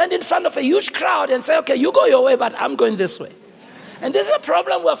able to stand in front of a huge crowd and say, okay, you go your way, but I'm going this way. And this is a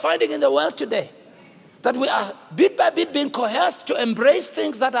problem we're finding in the world today. That we are bit by bit being coerced to embrace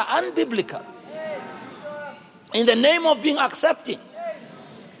things that are unbiblical in the name of being accepting.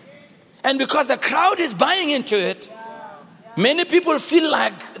 And because the crowd is buying into it, many people feel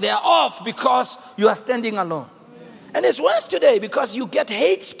like they are off because you are standing alone. And it's worse today because you get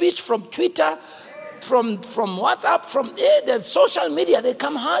hate speech from Twitter, from WhatsApp, from the social media. They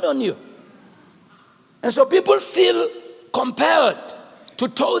come hard on you. And so people feel compelled to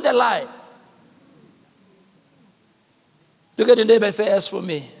toe the line. Look at the neighbor and say, as for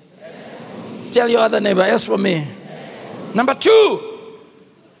me. Tell your other neighbor, as for me. Number 2.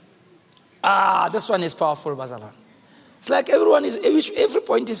 This one is powerful, Bazalan. It's like every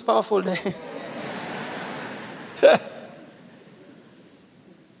point is powerful there.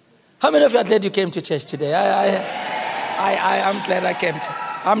 How many of you are glad you came to church today? I'm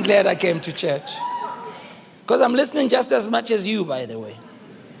glad I came to church. Because I'm listening just as much as you, by the way.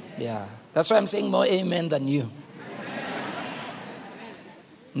 Yeah. That's why I'm saying more amen than you.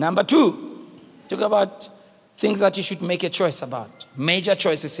 Number 2, talk about things that you should make a choice about. Major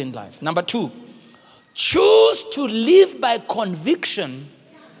choices in life. Number 2, choose to live by conviction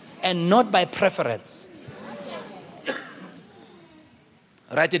and not by preference.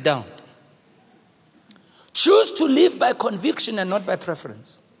 Write it down. Choose to live by conviction and not by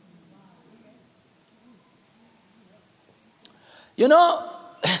preference. You know,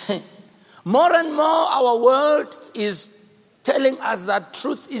 more and more our world is telling us that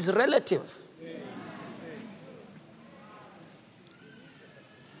truth is relative.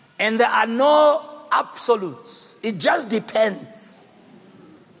 And there are no absolutes. It just depends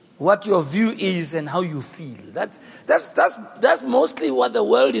what your view is and how you feel. That's mostly what the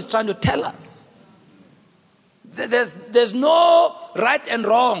world is trying to tell us. There's no right and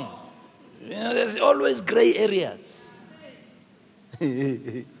wrong. You know, there's always gray areas.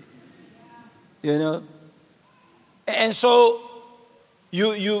 You know? And so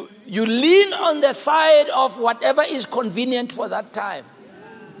you lean on the side of whatever is convenient for that time.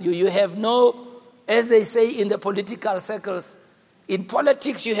 You have no, as they say in the political circles, in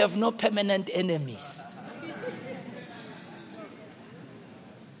politics you have no permanent enemies.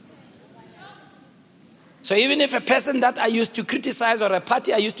 So even if a person that I used to criticize or a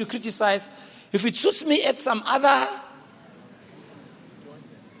party I used to criticize, if it suits me at some other,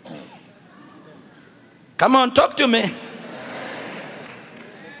 come on, talk to me.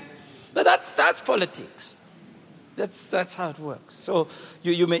 But that's politics. That's how it works. So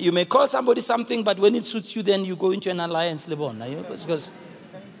you may call somebody something, but when it suits you, then you go into an alliance, because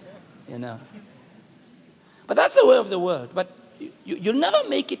you know. But that's the way of the world. But you'll never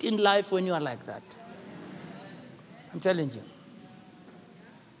make it in life when you are like that. I'm telling you.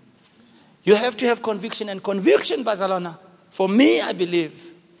 You have to have conviction, and conviction, Barcelona, for me, I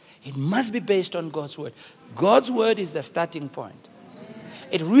believe, it must be based on God's word. God's word is the starting point.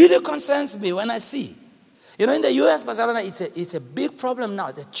 It really concerns me when I see. You know, in the U.S., Barcelona, it's a big problem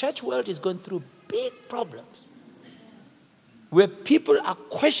now. The church world is going through big problems where people are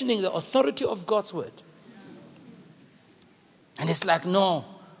questioning the authority of God's word. And it's like, no.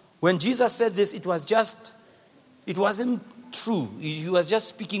 When Jesus said this, it wasn't true. He was just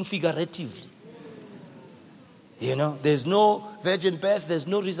speaking figuratively. There's no virgin birth, there's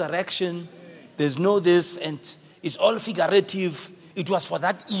no resurrection, there's no this, and it's all figurative. It was for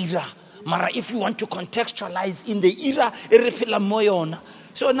that era. Mara, if you want to contextualize in the era,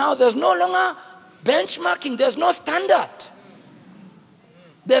 so now there's no longer benchmarking, there's no standard.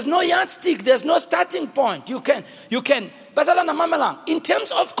 There's no yardstick, there's no starting point. You can. In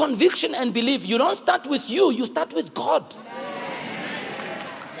terms of conviction and belief, you don't start with you start with God.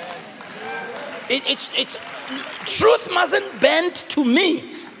 It's truth mustn't bend to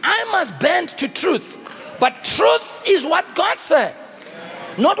me. I must bend to truth. But truth is what God says,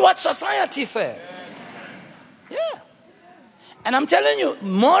 not what society says. Yeah. And I'm telling you,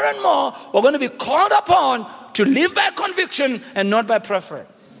 more and more, we're going to be called upon to live by conviction and not by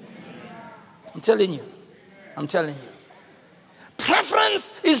preference. I'm telling you.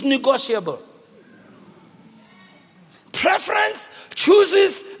 Preference is negotiable. Preference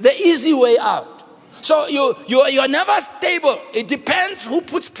chooses the easy way out. So you're never stable. It depends who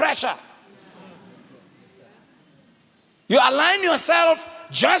puts pressure. You align yourself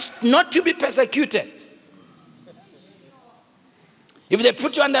just not to be persecuted. If they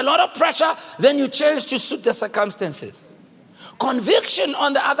put you under a lot of pressure, then you change to suit the circumstances. Conviction,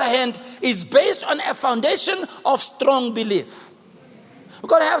 on the other hand, is based on a foundation of strong belief. You've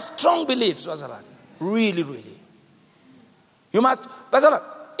got to have strong beliefs, Bazalan. Really, really. You must, Bazalan,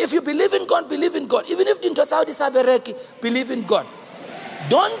 if you believe in God, believe in God. Even if dinto tsa disabereki, believe in God.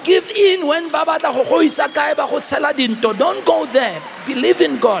 Don't give in when Baba ta go isakai ba go tshela dinto. Don't go there. Believe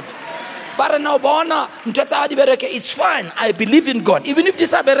in God. But now bona ntwa tsa di bereke, it's fine. I believe in God. Even if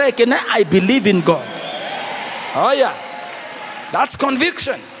disabereki, I believe in God. Oh yeah. That's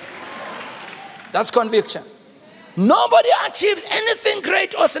conviction. That's conviction. Nobody achieves anything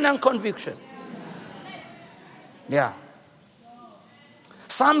great or than conviction. Yeah.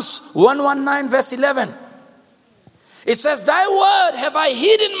 Psalms 119 verse 11. It says, thy word have I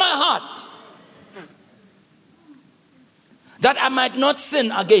hid in my heart, that I might not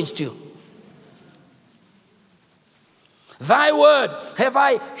sin against you. Thy word have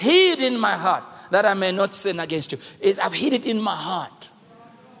I hid in my heart, that I may not sin against you. I've hid it in my heart.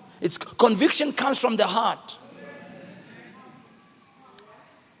 Conviction comes from the heart.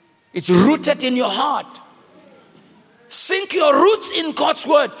 It's rooted in your heart. Sink your roots in God's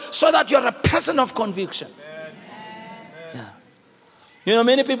word so that you're a person of conviction. Yeah.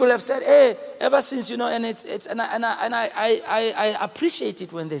 Many people have said, hey, ever since, and I appreciate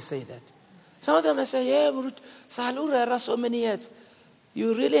it when they say that. Some of them may say, yeah, Salura, so many years.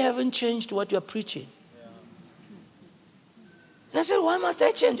 You really haven't changed what you're preaching. And I said, why must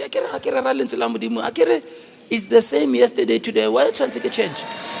I change? It's the same yesterday, today. Why are you trying to change?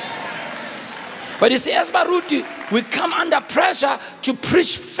 But you see, as Baruti, we come under pressure to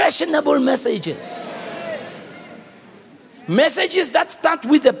preach fashionable messages. Messages that start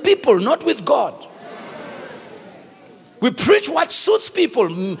with the people, not with God. We preach what suits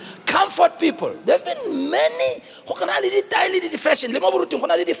people, comfort people. There's been many who can only fashion.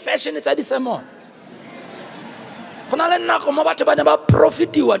 Fashion, it's a disamo.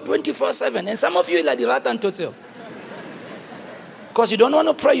 Profit you 24/7, and some of you are the ratan totel. Because you don't want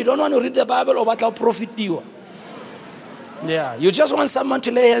to pray, you don't want to read the Bible, or what will profit you. Yeah, you just want someone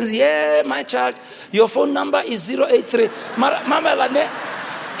to lay hands. Yeah, my child, your phone number is 083.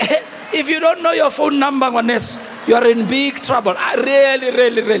 If you don't know your phone number, you are in big trouble.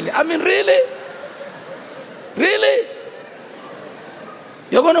 Really. I mean, really?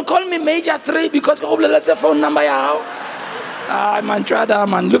 You're going to call me Major 3 because let's say phone number. Man, trada,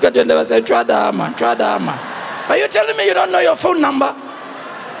 man. Look at your level, say trada, man. Are you telling me you don't know your phone number?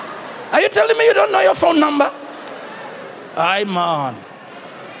 Are you telling me you don't know your phone number? Aye, man.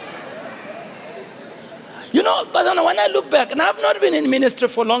 But when I look back, and I've not been in ministry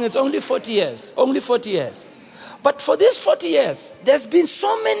for long, it's only 40 years. But for these 40 years, there's been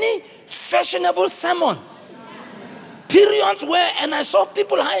so many fashionable sermons. Periods where, and I saw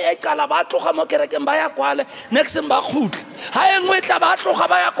people, next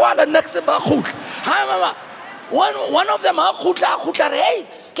one of them, hey,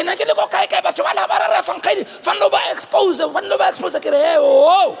 can I get a guy? But you expose. Hey,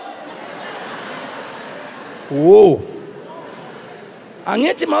 whoa.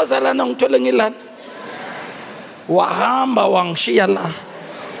 Angeti mazala na ngitholengilan. Wahamba wangishiyala.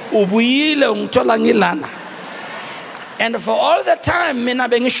 Ubuyile ngitholangilana. And for all the time mina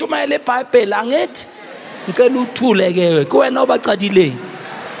bengishumayele eBhayibheli angithi ngicela uthule ke kuwena obaqadile.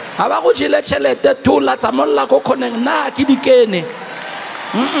 Abakujile chelete thula tsamolla ko khona na kidikene.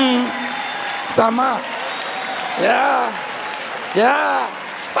 Tsama. Yeah.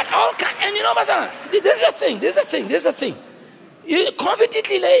 But all kind, and you know, this is the thing. You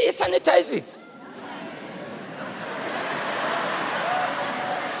confidently sanitize it.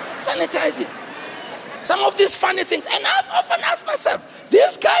 Sanitize it. Some of these funny things. And I've often asked myself,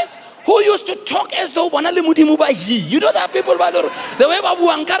 these guys who used to talk as though you know that people the way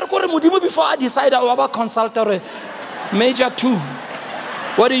before I decide I will consult a major 2.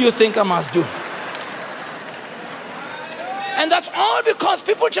 What do you think I must do? And that's all because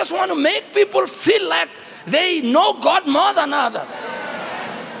people just want to make people feel like they know God more than others.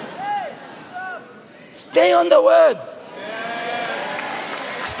 Stay on the word.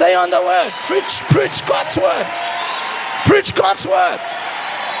 Stay on the word. Preach God's word. Preach God's word.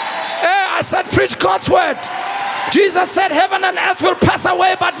 I said preach God's word. Jesus said heaven and earth will pass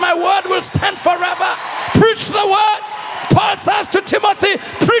away, but my word will stand forever. Preach the word. Paul says to Timothy,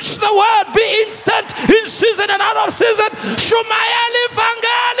 preach the word, be instant, in season and out of season.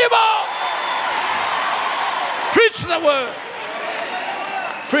 Preach the word.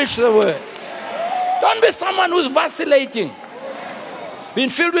 Preach the word. Don't be someone who's vacillating. Been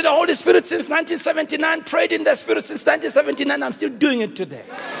filled with the Holy Spirit since 1979, prayed in the Spirit since 1979. I'm still doing it today.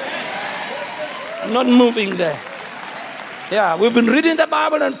 I'm not moving there. Yeah, we've been reading the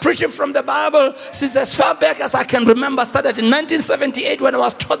Bible and preaching from the Bible since as far back as I can remember. Started in 1978 when I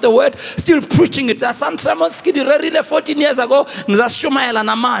was taught the word, still preaching it. There's some 14 years ago,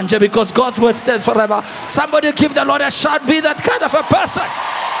 because God's word stands forever. Somebody give the Lord a shout, be that kind of a person.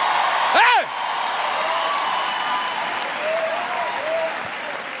 Hey!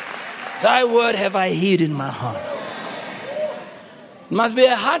 Thy word have I hid in my heart. It must be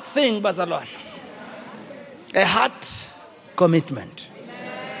a hard thing, Bazalon. A heart commitment.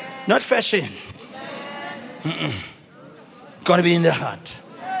 Not fashion. Got to be in the heart.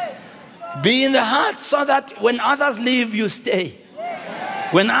 Be in the heart so that when others leave, you stay.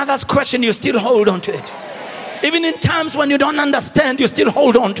 When others question, you still hold on to it. Even in times when you don't understand, you still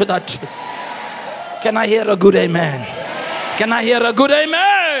hold on to that truth. Can I hear a good amen? Can I hear a good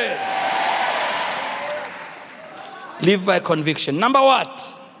amen? Live by conviction. Number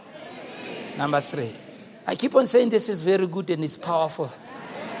what? Number 3. I keep on saying this is very good and it's powerful.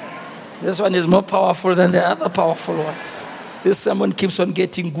 This one is more powerful than the other powerful ones. This sermon keeps on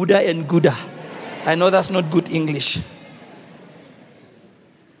getting gooder and gooder. I know that's not good English.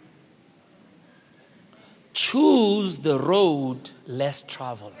 Choose the road less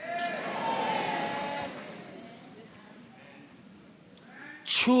traveled.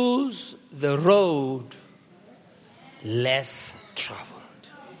 Choose the road less traveled.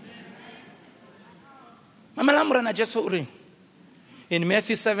 In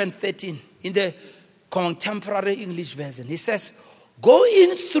Matthew 7:13, in the contemporary English version, he says, go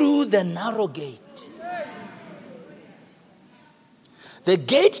in through the narrow gate. The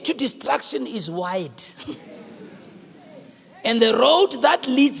gate to destruction is wide. And the road that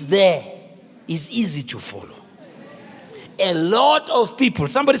leads there is easy to follow. A lot of people,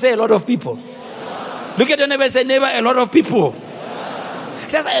 somebody say a lot of people. Look at your neighbor and say, neighbor, a lot of people.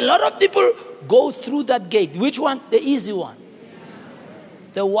 It says a lot of people go through that gate. Which one? The easy one.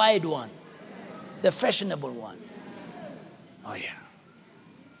 The wide one. The fashionable one. Oh yeah.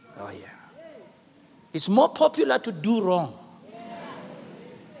 Oh yeah. It's more popular to do wrong.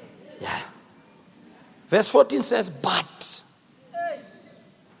 Yeah. Verse 14 says, but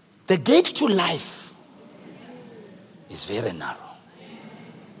the gate to life is very narrow.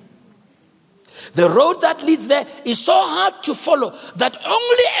 The road that leads there is so hard to follow that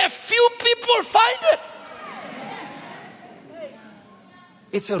only a few people find it.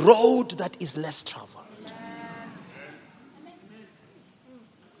 It's a road that is less traveled.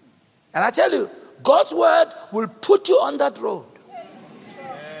 And I tell you, God's word will put you on that road.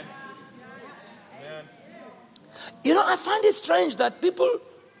 You know, I find it strange that people,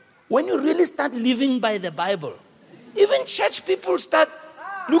 when you really start living by the Bible, even church people start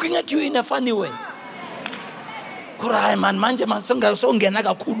looking at you in a funny way. Ay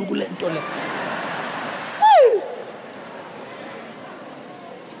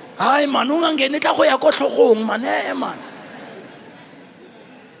man, ungangeni tla go ya ko tlhogong man, man.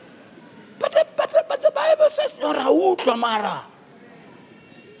 But the Bible says, no, ra utlwa mara.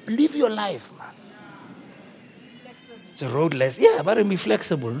 Live your life, man. It's a road less. Yeah, but be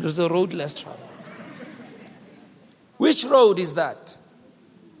flexible. It's a road less travel. Which road is that?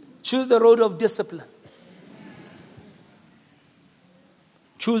 Choose the road of discipline.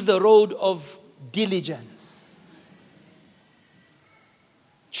 Choose the road of diligence.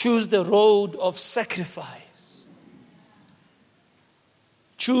 Choose the road of sacrifice.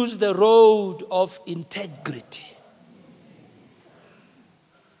 Choose the road of integrity.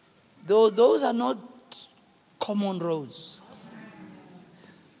 those are not common roads.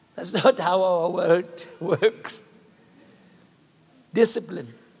 That's not how our world works.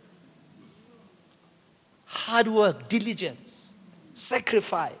 Discipline, hard work, diligence,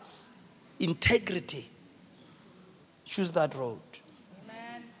 sacrifice, integrity. Choose that road.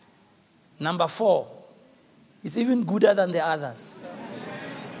 Amen. Number 4, it's even gooder than the others.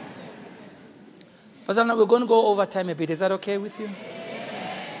 Pastor, now we're going to go over time a bit. Is that okay with you?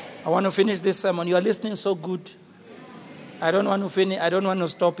 I want to finish this sermon. You are listening so good. I don't want to finish. I don't want to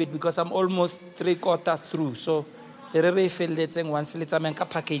stop it because I'm almost 3/4 through. So, and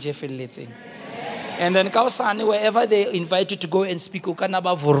then wherever they invite you to go and speak, in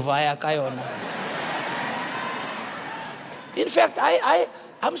fact,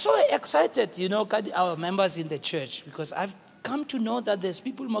 I'm so excited, our members in the church, because I've come to know that there's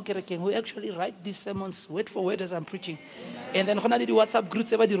people who actually write these sermons word for word as I'm preaching. And then WhatsApp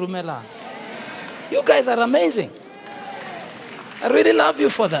groups. You guys are amazing. I really love you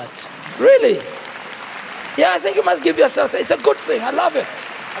for that. Really. Yeah, I think you must give yourself. It's a good thing. I love it.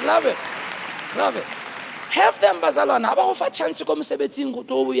 I love it. Love it. Have them, bazalwana. Have a chance to come to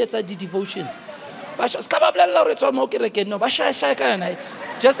the devotions.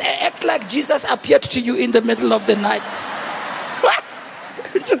 Just act like Jesus appeared to you in the middle of the night.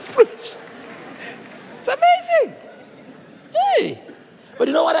 Just preach. It's amazing. Hey. But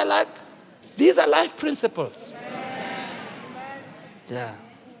you know what I like? These are life principles. Yeah.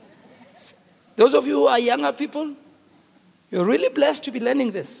 Those of you who are younger people, you're really blessed to be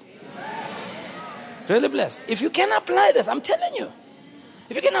learning this. Really blessed. If you can apply this, I'm telling you,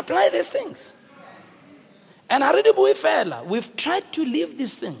 if you can apply these things. And we've tried to live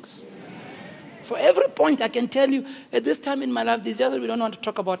these things. For every point I can tell you, at this time in my life, we don't want to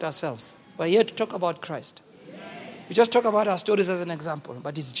talk about ourselves. We're here to talk about Christ. We just talk about our stories as an example,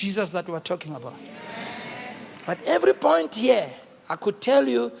 but it's Jesus that we're talking about. But every point here, I could tell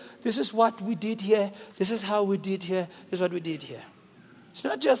you, this is what we did here, this is how we did here, this is what we did here. It's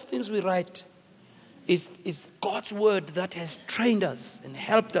not just things we write. It's God's word that has trained us and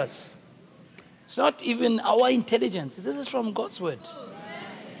helped us. It's not even our intelligence. This is from God's word.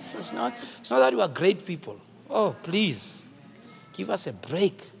 So it's not that we are great people. Oh, please, give us a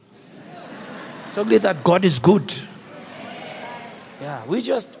break. It's only that God is good. Yeah, we're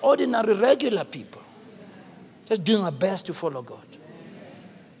just ordinary, regular people. Just doing our best to follow God.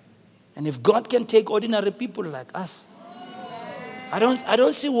 And if God can take ordinary people like us, I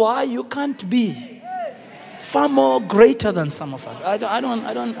don't see why you can't be far more greater than some of us. I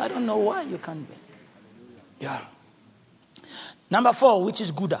don't know why you can't be. Yeah. Number 4, which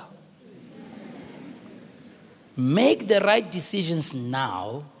is gooder. Make the right decisions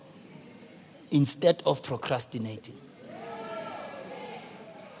now instead of procrastinating.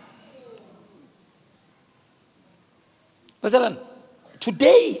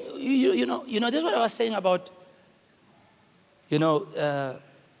 Today, you know, this is what I was saying about,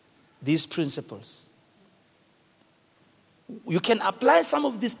 these principles. You can apply some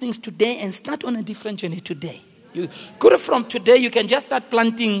of these things today and start on a different journey today. From today, you can just start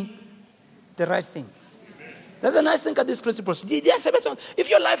planting the right things. That's a nice thing at these principles. If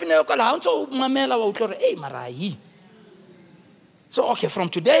your life in your so, okay, from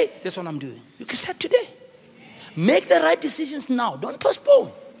today, that's what I'm doing. You can start today. Make the right decisions now. Don't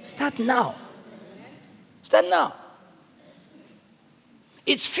postpone. Start now. Start now.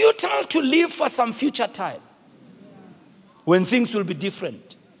 It's futile to live for some future time when things will be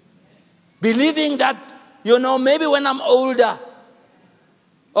different. Believing that, maybe when I'm older,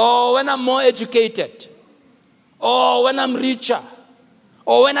 or when I'm more educated, or when I'm richer,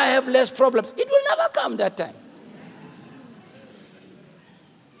 or when I have less problems, it will never come that time.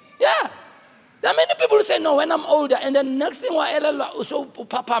 Yeah. There are many people who say, no, when I'm older, and then next thing, so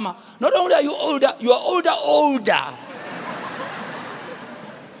papama, not only are you older, you are older.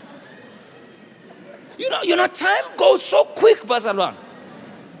 Time goes so quick, Bazalwan.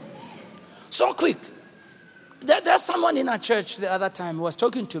 So quick. There's someone in our church the other time who was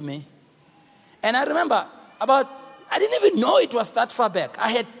talking to me. And I remember I didn't even know it was that far back. I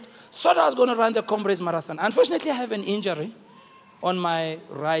had thought I was going to run the Comrades Marathon. Unfortunately, I have an injury on my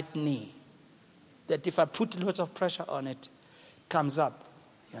right knee. That if I put lots of pressure on it, comes up,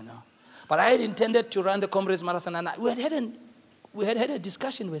 But I had intended to run the Comrades Marathon, and we had had a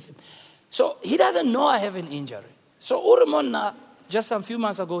discussion with him. So he doesn't know I have an injury. So Urumona, just some few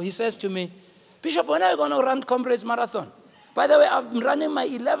months ago, he says to me, Bishop, when are you going to run Comrades Marathon? By the way, I'm running my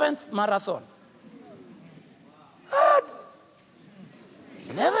 11th marathon. What?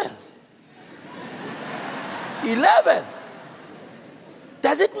 11th? 11th?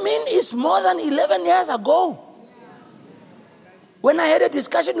 Does it mean it's more than 11 years ago? When I had a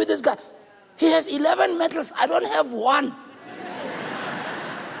discussion with this guy, he has 11 medals. I don't have one.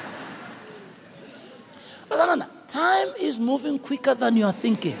 Time is moving quicker than you are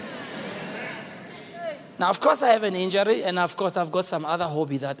thinking. Now, of course, I have an injury, and of course, I've got some other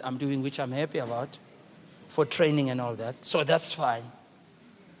hobby that I'm doing, which I'm happy about, for training and all that. So that's fine.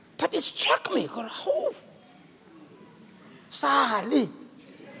 But it struck me. Oh, Sali.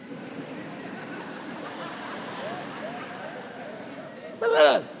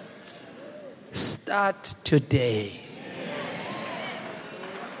 Start today.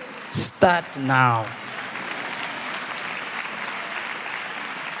 Start now.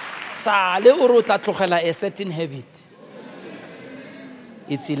 A certain habit.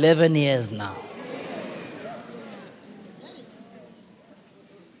 It's 11 years now.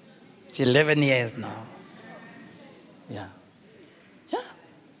 It's 11 years now. Yeah. Yeah.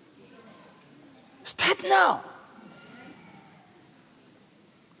 Start now.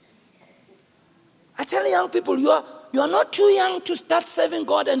 I tell young people, you are not too young to start serving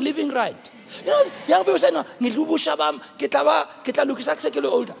God and living right. You know, young people say, no,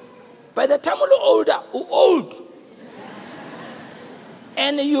 older. By the time you're older, you're old.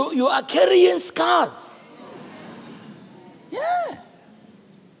 And you are carrying scars. Yeah.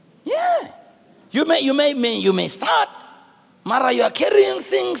 Yeah. You may start, Mara, you are carrying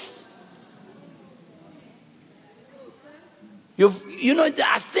things. You know, there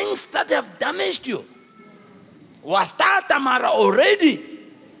are things that have damaged you. Was start, Mara, already.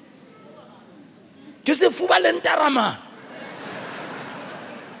 Just a fubalentarama.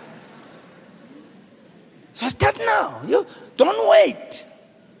 So start now. You don't wait.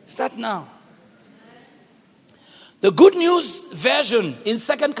 Start now. The Good News version in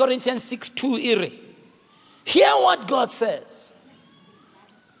 2 Corinthians 6:2 Iri. Hear what God says.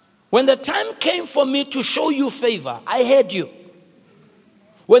 When the time came for me to show you favor, I heard you.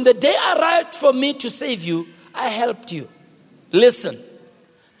 When the day arrived for me to save you, I helped you. Listen,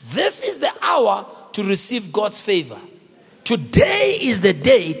 this is the hour to receive God's favor. Today is the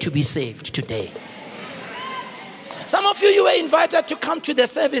day to be saved. Today. Some of you were invited to come to the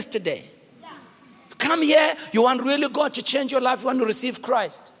service today. Come here, you want really God to change your life, you want to receive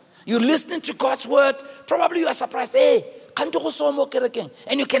Christ. You're listening to God's word, probably you are surprised, and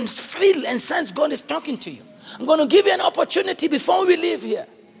you can feel and sense God is talking to you. I'm going to give you an opportunity before we leave here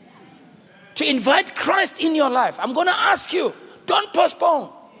to invite Christ in your life. I'm going to ask you, don't postpone.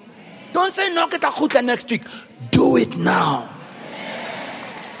 Don't say, no, get a next week. Do it now.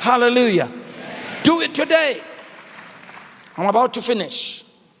 Hallelujah. Do it today. I'm about to finish.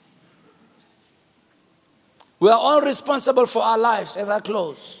 We are all responsible for our lives as I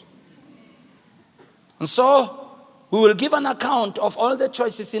close. And so, we will give an account of all the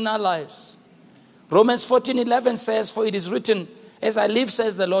choices in our lives. Romans 14:11 says, for it is written, as I live,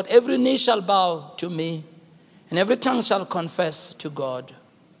 says the Lord, every knee shall bow to me, and every tongue shall confess to God.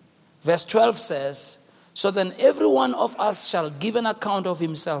 Verse 12 says, so then every one of us shall give an account of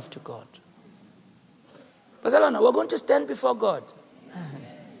himself to God. Barcelona, we're going to stand before God.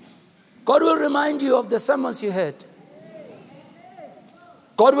 God will remind you of the sermons you heard.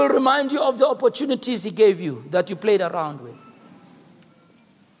 God will remind you of the opportunities he gave you that you played around with.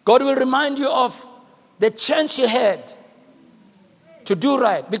 God will remind you of the chance you had to do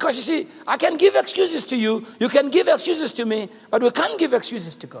right. Because you see, I can give excuses to you, you can give excuses to me, but we can't give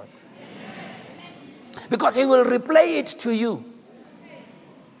excuses to God. Because he will replay it to you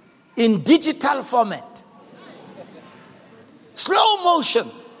in digital format. Slow motion.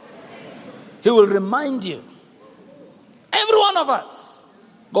 He will remind you. Every one of us.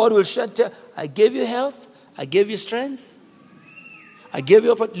 God will shelter. I gave you health. I gave you strength. I gave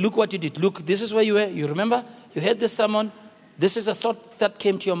you, look what you did. Look, this is where you were. You remember? You heard this sermon. This is a thought that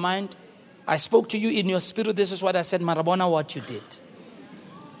came to your mind. I spoke to you in your spirit. This is what I said, Marabona, what you did.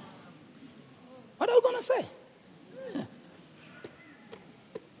 What are we going to say?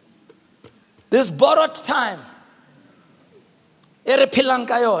 This borrowed time.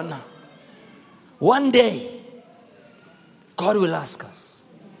 One day, God will ask us.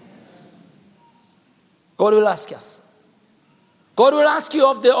 God will ask us. God will ask you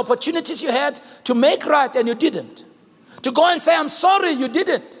of the opportunities you had to make right and you didn't. To go and say, I'm sorry, you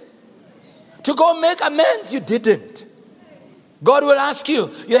didn't. To go make amends, you didn't. God will ask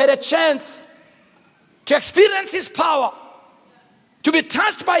you, you had a chance to experience his power, to be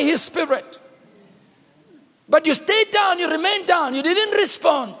touched by his spirit. But you stayed down, you remained down, you didn't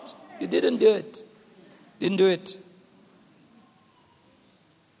respond. You didn't do it. Didn't do it.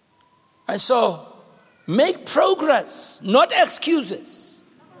 And so, Make progress, not excuses.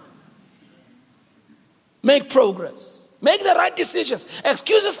 Make progress. Make the right decisions.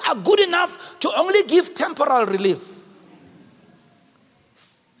 Excuses are good enough to only give temporal relief.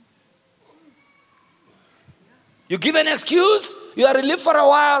 You give an excuse, you are relieved for a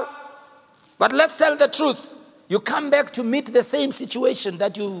while, but let's tell the truth. You come back to meet the same situation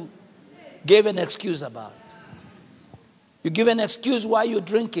that you gave an excuse about. You give an excuse why you're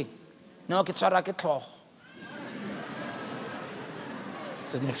drinking. No, it's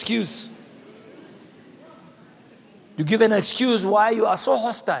an excuse. You give an excuse why you are so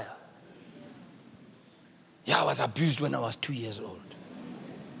hostile. Yeah, I was abused when I was 2 years old.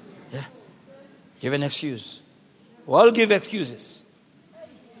 Yeah. Give an excuse. We all give excuses.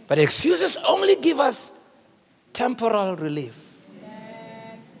 But excuses only give us temporal relief.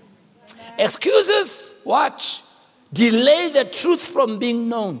 Excuses, watch, delay the truth from being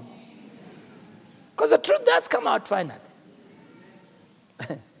known. Because the truth does come out finally.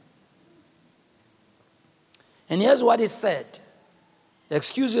 And here's what is said.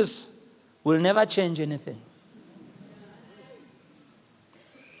 Excuses will never change anything.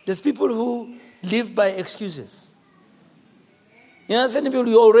 There's people who live by excuses. You know, some people,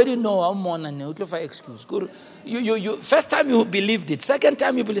 you already know how more than you for excuse. You first time you believed it, second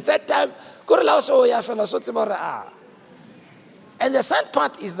time you believed, third time, and the sad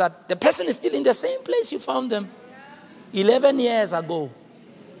part is that the person is still in the same place you found them 11 years ago.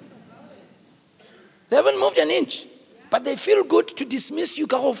 They haven't moved an inch, but they feel good to dismiss you,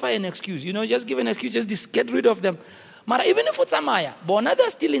 go find an excuse. You know, just give an excuse, just get rid of them. But even if it's Amaya, but they're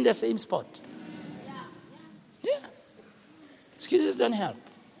still in the same spot. Yeah. Excuses don't help.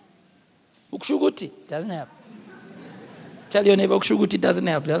 Ukshuguti doesn't help. Tell your neighbor Ukshuguti doesn't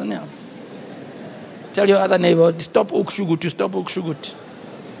help. Tell your other neighbor, stop Ukshuguti.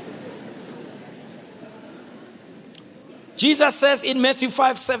 Jesus says in Matthew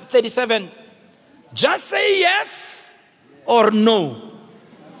 5:37, just say yes or no.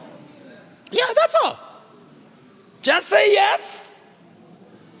 Yeah, that's all. Just say yes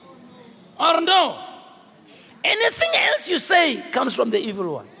or no. Anything else you say comes from the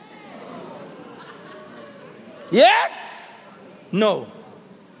evil one. Yes? No.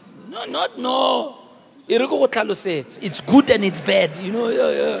 No, not no. It's good and it's bad. You know,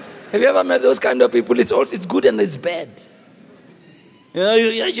 have you ever met those kind of people? It's good and it's bad.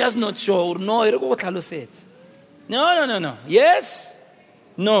 You're just not sure. No. No. Yes?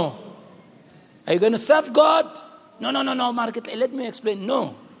 No. Are you going to serve God? No, Margaret. Let me explain.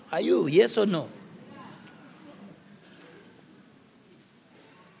 No. Are you? Yes or no?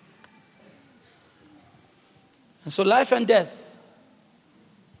 And so life and death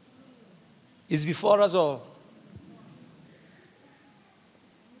is before us all.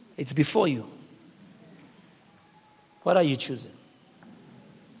 It's before you. What are you choosing?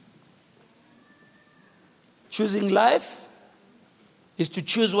 Choosing life is to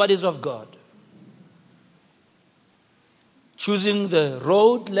choose what is of God. Choosing the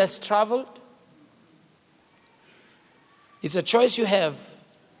road less traveled, it's a choice you have,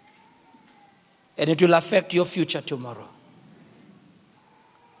 and it will affect your future tomorrow.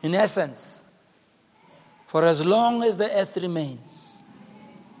 In essence, for as long as the earth remains,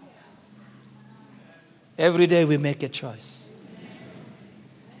 every day we make a choice.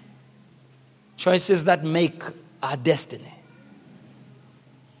 Choices that make our destiny.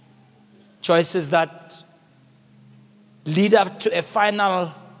 Choices that lead up to a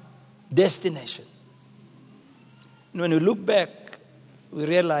final destination. And when we look back, we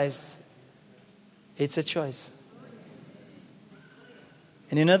realize it's a choice.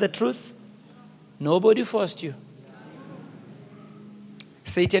 And you know the truth? Nobody forced you.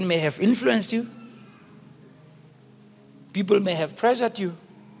 Satan may have influenced you. People may have pressured you.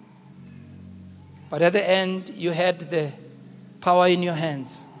 But at the end, you had the power in your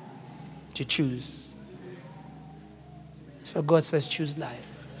hands to choose. So God says, choose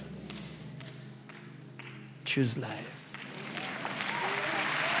life. Choose life.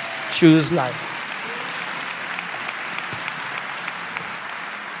 Choose life.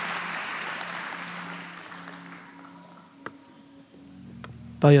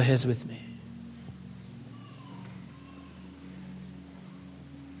 Bow your heads with me.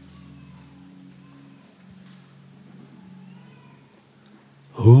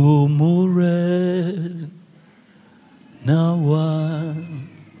 Umure nawa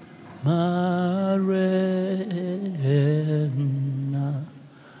marena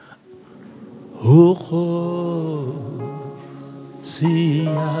ucho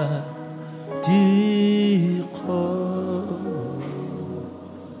siya diko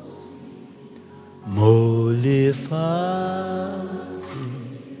mo lefatshe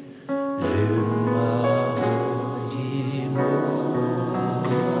le mahodimo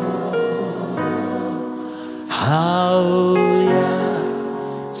how ya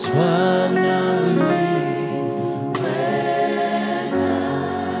tshwana le wena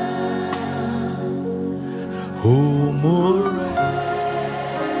humura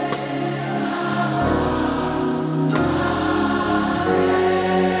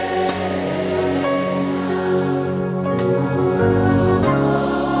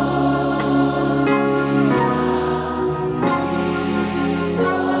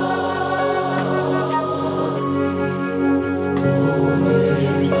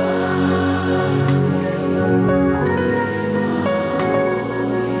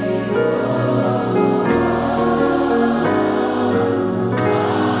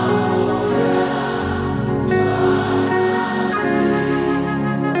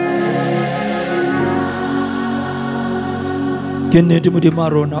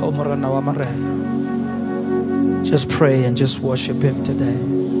Just pray and just worship him today.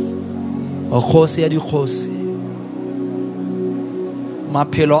 Okhosi ya dikhosi.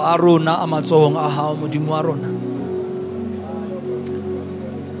 Maphelo a rona a matsohong a hao modimo wa rona.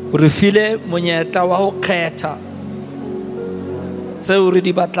 O re file monyetla wa ho kgetha tseo re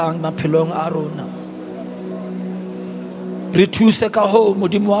di batlang maphelong a rona. Re thuse ka ho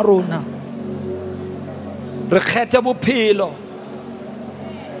modimo wa rona. Re kgethe bophelo.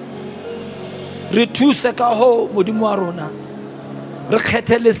 Re thuse ka ho modimo wa rona. Re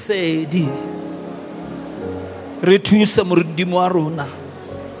kgethe lesedi. Re thuse modimo wa rona.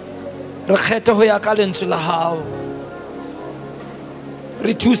 Re kgethe ho ya ka lentswe la hao.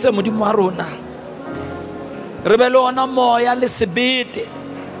 Re thuse modimo wa rona. Re be le ona moya le sebete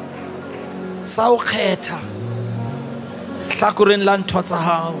sa ho kgetha hlakoreng la ntho tsa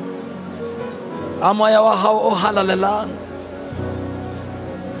hao. A moya wa hao o halalelang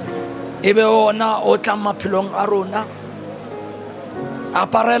ebe ona o tla maphelong a rona,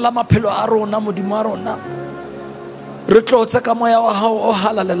 aparela maphelo a rona modimo wa rona. Re tlotse ka moya wa hao o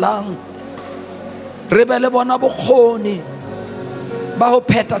halalelang. Re be le bona bokgoni ba ho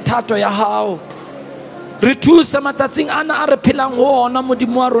phetha thato ya hao. Re thuse matsatsing ana a re phelang ho ona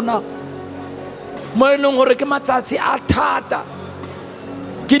modimo wa rona, mo e leng hore ke matsatsi a thata,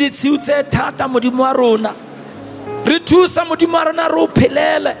 ke ditshiu tse thata modimo wa rona. Re thuse modimo wa rona re o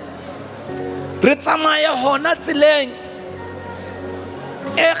phelele. Re tsamaye hona tseleng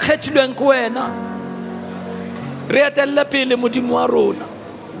e kgethilweng ke wena. Re etelle pele modimo wa rona.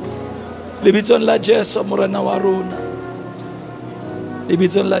 Lebitsong la Jesu morena wa rona.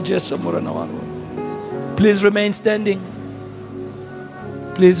 Lebitsong la Jesu morena wa rona. Please remain standing.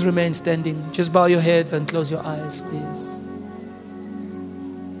 Please remain standing. Just bow your heads and close your eyes, please.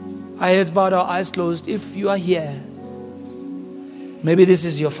 Our heads bowed, our eyes closed. If you are here, maybe this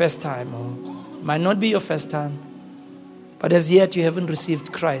is your first time, or might not be your first time, but as yet you haven't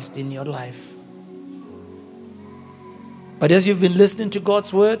received Christ in your life. But as you've been listening to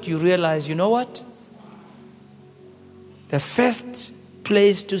God's word, you realize, you know what? The first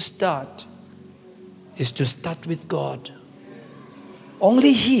place to start is to start with God.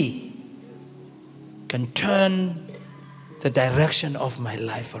 Only He can turn the direction of my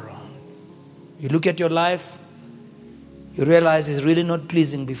life around. You look at your life, you realize it's really not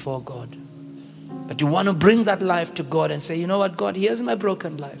pleasing before God. But you want to bring that life to God and say, you know what, God, here's my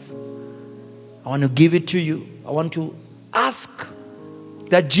broken life. I want to give it to you. I want to ask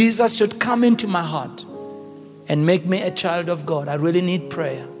that Jesus should come into my heart and make me a child of God. I really need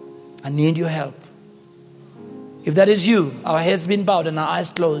prayer. I need your help. If that is you, our heads been bowed and our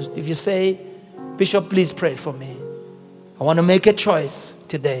eyes closed. If you say, Bishop, please pray for me. I want to make a choice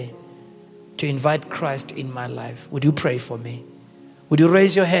today to invite Christ in my life. Would you pray for me? Would you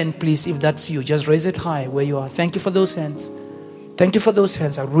raise your hand, please, if that's you? Just raise it high where you are. Thank you for those hands. Thank you for those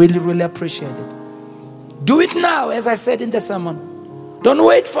hands. I really, really appreciate it. Do it now, as I said in the sermon. Don't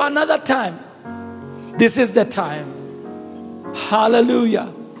wait for another time. This is the time. Hallelujah.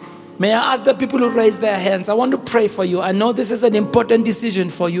 May I ask the people who raise their hands, I want to pray for you. I know this is an important decision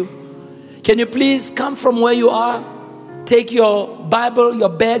for you. Can you please come from where you are? Take your Bible, your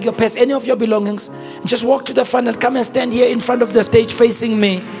bag, your purse, any of your belongings, and just walk to the front and come and stand here in front of the stage facing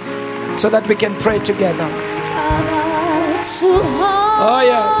me so that we can pray together. Oh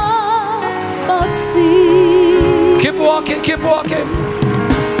yes. Keep walking, keep walking.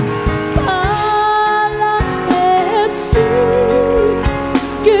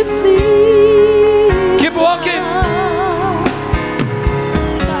 Keep walking.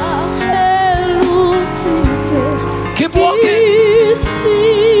 Keep walking.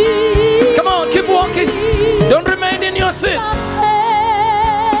 Come on, keep walking. Don't seat.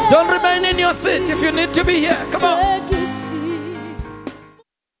 Don't remain in your seat if you need to be here. Come on.